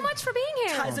 Absolutely. Thank you so much for being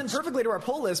here. Ties in perfectly to our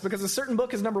pull list because a certain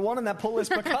book is number 1 on that pull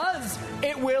list because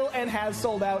it will and has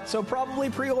sold out. So probably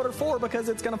pre-order 4 because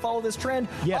it's going to follow this trend.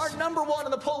 Yes. Our number 1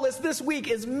 on the pull list this week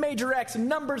is Major X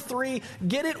number 3.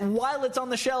 Get it while it's on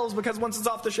the shelves because once it's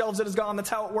off the shelves, it is gone. That's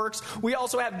how it works. We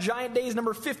also have Giant Days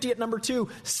number 50 at number 2.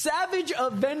 Savage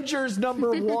Avengers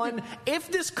number 1.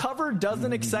 If this cover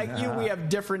doesn't excite you, we have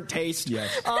different taste.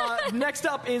 Yes. Next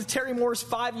up is Terry Moore's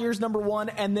 5 Years number 1,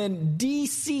 and then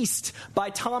Deceased by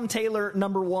Tom Taylor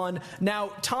number 1.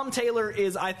 Now, Tom Taylor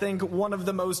is, I think, one of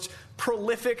the most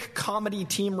prolific comedy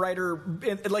team writer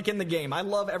in the game. I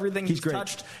love everything he's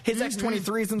touched. His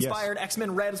X-23 is inspired. Yes.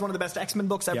 X-Men Red is one of the best X-Men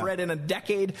books I've read in a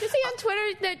decade. You see on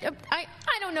Twitter that I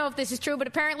don't know if this is true, but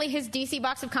apparently his DC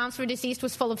box of comics for Deceased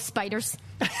was full of spiders.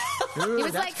 Ooh, he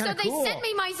was like, so they sent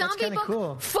me my zombie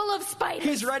book full of spiders.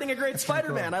 He's writing a great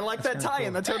Spider-Man. I like that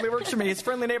tie-in. That totally works for me. His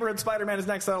Friendly Neighborhood Spider-Man is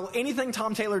next level. Anything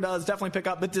Tom Taylor does, definitely pick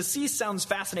up. But Deceased sounds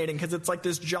fascinating because it's like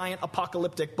this giant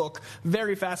apocalyptic book.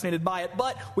 Very fascinated by it.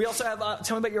 But we also have,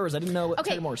 tell me about yours. I didn't know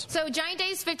Terry Moore's. So Giant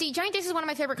Days 50. Giant Days is one of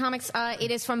my favorite comics.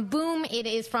 It is from Boom. It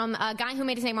is from a guy who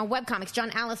made his name on webcomics, John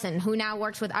Allison, who now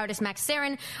works with artist Max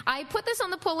Sarin. I put this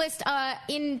on the pull list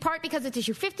in part because it's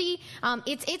issue 50.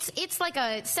 It's like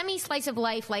a semi-slice of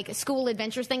life, like school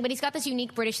adventures thing, but he's got this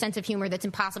unique British sense of humor that's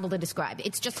impossible to describe.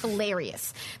 It's just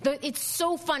hilarious. It's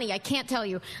so funny, I can't tell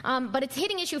you. But it's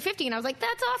hitting issue 50, and I was like,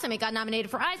 that's awesome. It got nominated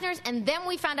for Eisner's, and then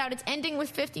we found out it's ending with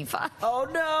 55. Oh,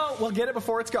 no. Well, get it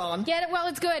before it's gone. Get it while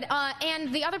it's good.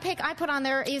 And the other pick I put on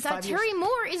there is Terry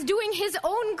Moore is doing his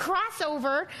own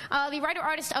crossover. The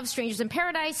writer-artist of Strangers in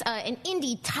Paradise, an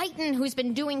indie titan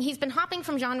he's been hopping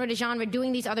from genre to genre,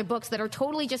 doing these other books that are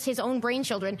totally just his own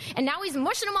brainchildren. And now he's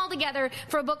mushing them all together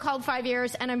for a book called 5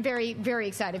 Years, and I'm very, very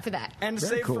excited for that. And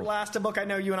save for last, a book I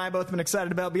know you and I both been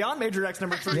excited about, Beyond Major X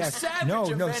number 3. Yes.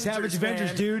 Savage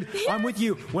Avengers, dude. I'm with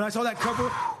you. When I saw that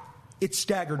cover, it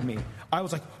staggered me. I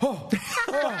was like,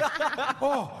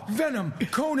 Venom,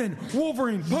 Conan,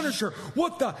 Wolverine, Punisher,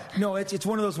 what the? No, it's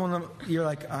one of those ones you're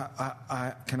like,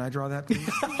 can I draw that, please?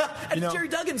 It's Jerry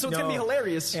Duggan, so it's going to be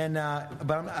hilarious. And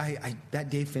but that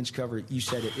Dave Finch cover, you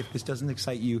said it. If this doesn't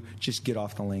excite you, just get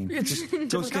off the lane. Just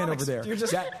go stand over there.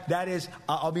 That is,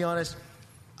 I'll be honest,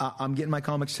 I'm getting my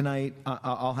comics tonight.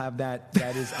 I'll have that.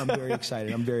 I'm very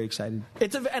excited. I'm very excited.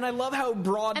 And I love how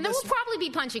broad. And then we'll probably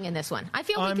be punching in this one. I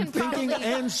feel we can probably.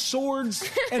 And swords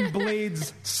and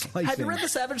blades slicing. Have you read The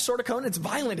Savage Sword of Conan? It's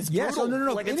violent. It's brutal.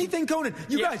 No. Like anything Conan.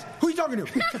 You guys, who are you talking to?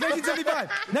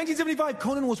 1975.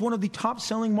 Conan was one of the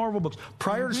top-selling Marvel books.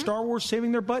 Prior to Star Wars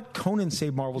saving their butt, Conan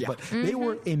saved Marvel's butt. They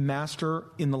were a master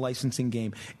in the licensing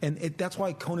game, and that's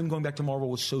why Conan going back to Marvel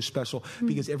was so special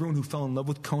because everyone who fell in love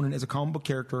with Conan as a comic book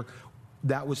character.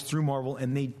 That was through Marvel,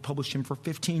 and they published him for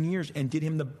 15 years and did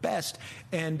him the best.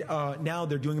 And now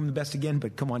they're doing him the best again.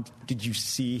 But come on, did you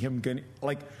see him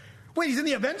wait, he's in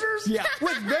the Avengers? Yeah.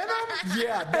 With Venom?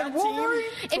 Yeah. And Wolverine?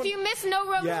 If you missed No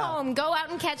Road Home, go out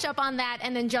and catch up on that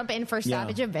and then jump in for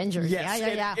Savage Avengers.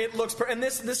 Yes. It looks... And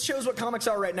this shows what comics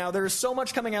are right now. There's so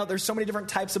much coming out. There's so many different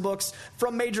types of books.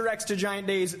 From Major X to Giant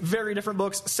Days, very different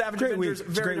books. Savage Avengers,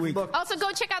 very different book. Also, go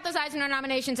check out those Eisner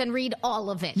nominations and read all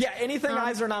of it. Yeah, anything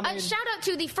Eisner nominated. Shout out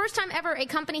to the first time ever a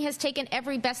company has taken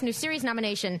every Best New Series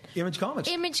nomination. Image Comics.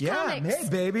 Comics. Hey,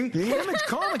 baby. Image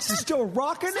Comics is still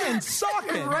rocking and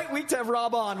socking. Right week to have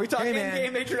Rob on. We talk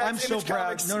Endgame, Major X, I'm so Image proud.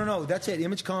 Comics. No. That's it.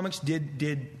 Image Comics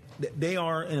they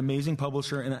are an amazing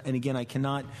publisher, and again, I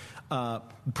cannot.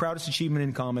 Proudest achievement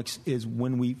in comics is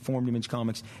when we formed Image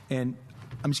Comics, and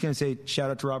I'm just going to say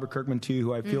shout out to Robert Kirkman too,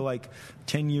 who I feel like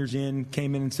 10 years in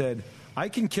came in and said, I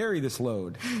can carry this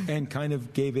load, and kind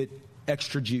of gave it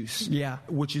extra juice. Yeah,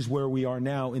 which is where we are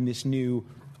now in this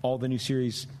all the new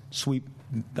series sweep.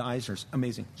 The Eisners.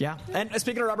 Amazing. Yeah. And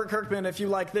speaking of Robert Kirkman, if you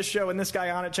like this show and this guy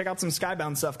on it, check out some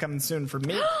Skybound stuff coming soon for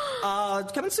me.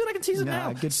 Coming soon, I can tease it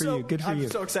now. Good for you. Good for you. I'm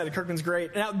so excited. Kirkman's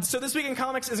great. Now, so this week in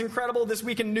comics is incredible. This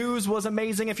week in news was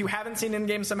amazing. If you haven't seen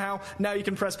Endgame somehow, now you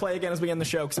can press play again as we end the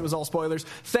show because it was all spoilers.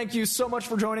 Thank you so much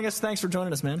for joining us. Thanks for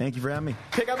joining us, man. Thank you for having me.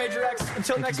 Pick up Major X.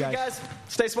 Until next week, guys,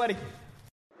 stay sweaty.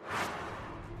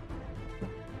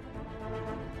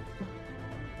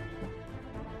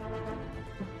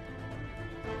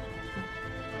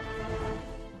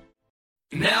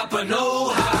 Napa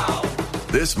know-how.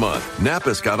 This month,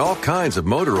 Napa's got all kinds of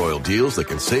motor oil deals that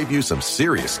can save you some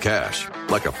serious cash.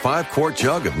 Like a 5-quart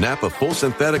jug of Napa full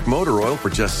synthetic motor oil for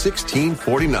just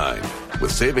 $16.49.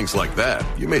 With savings like that,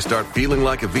 you may start feeling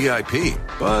like a VIP.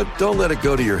 But don't let it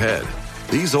go to your head.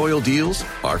 These oil deals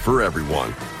are for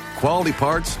everyone. Quality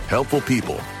parts, helpful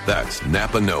people. That's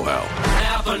Napa Know-How.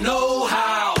 Napa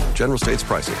know-how. General States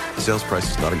pricing. Sales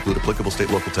prices not include applicable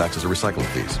state, local taxes, or recycling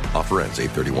fees. Offer ends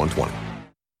 8/31/20.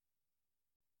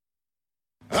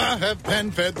 I have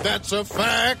PenFed, that's a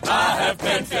fact. I have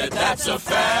PenFed, that's a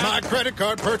fact. My credit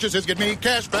card purchases get me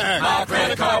cash back. My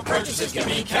credit card purchases get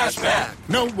me cash back.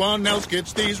 No one else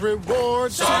gets these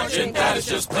rewards. Sergeant, that is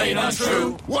just plain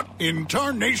untrue. What in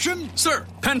tarnation? Sir,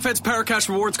 PenFed's Paracash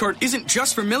Rewards Card isn't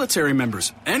just for military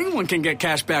members. Anyone can get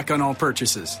cash back on all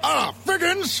purchases. Ah,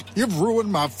 Figgins, you've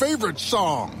ruined my favorite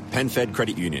song. PenFed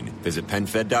Credit Union. Visit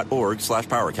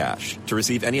PenFed.org/PowerCash. To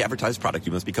receive any advertised product,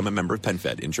 you must become a member of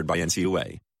PenFed, insured by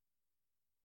NCUA.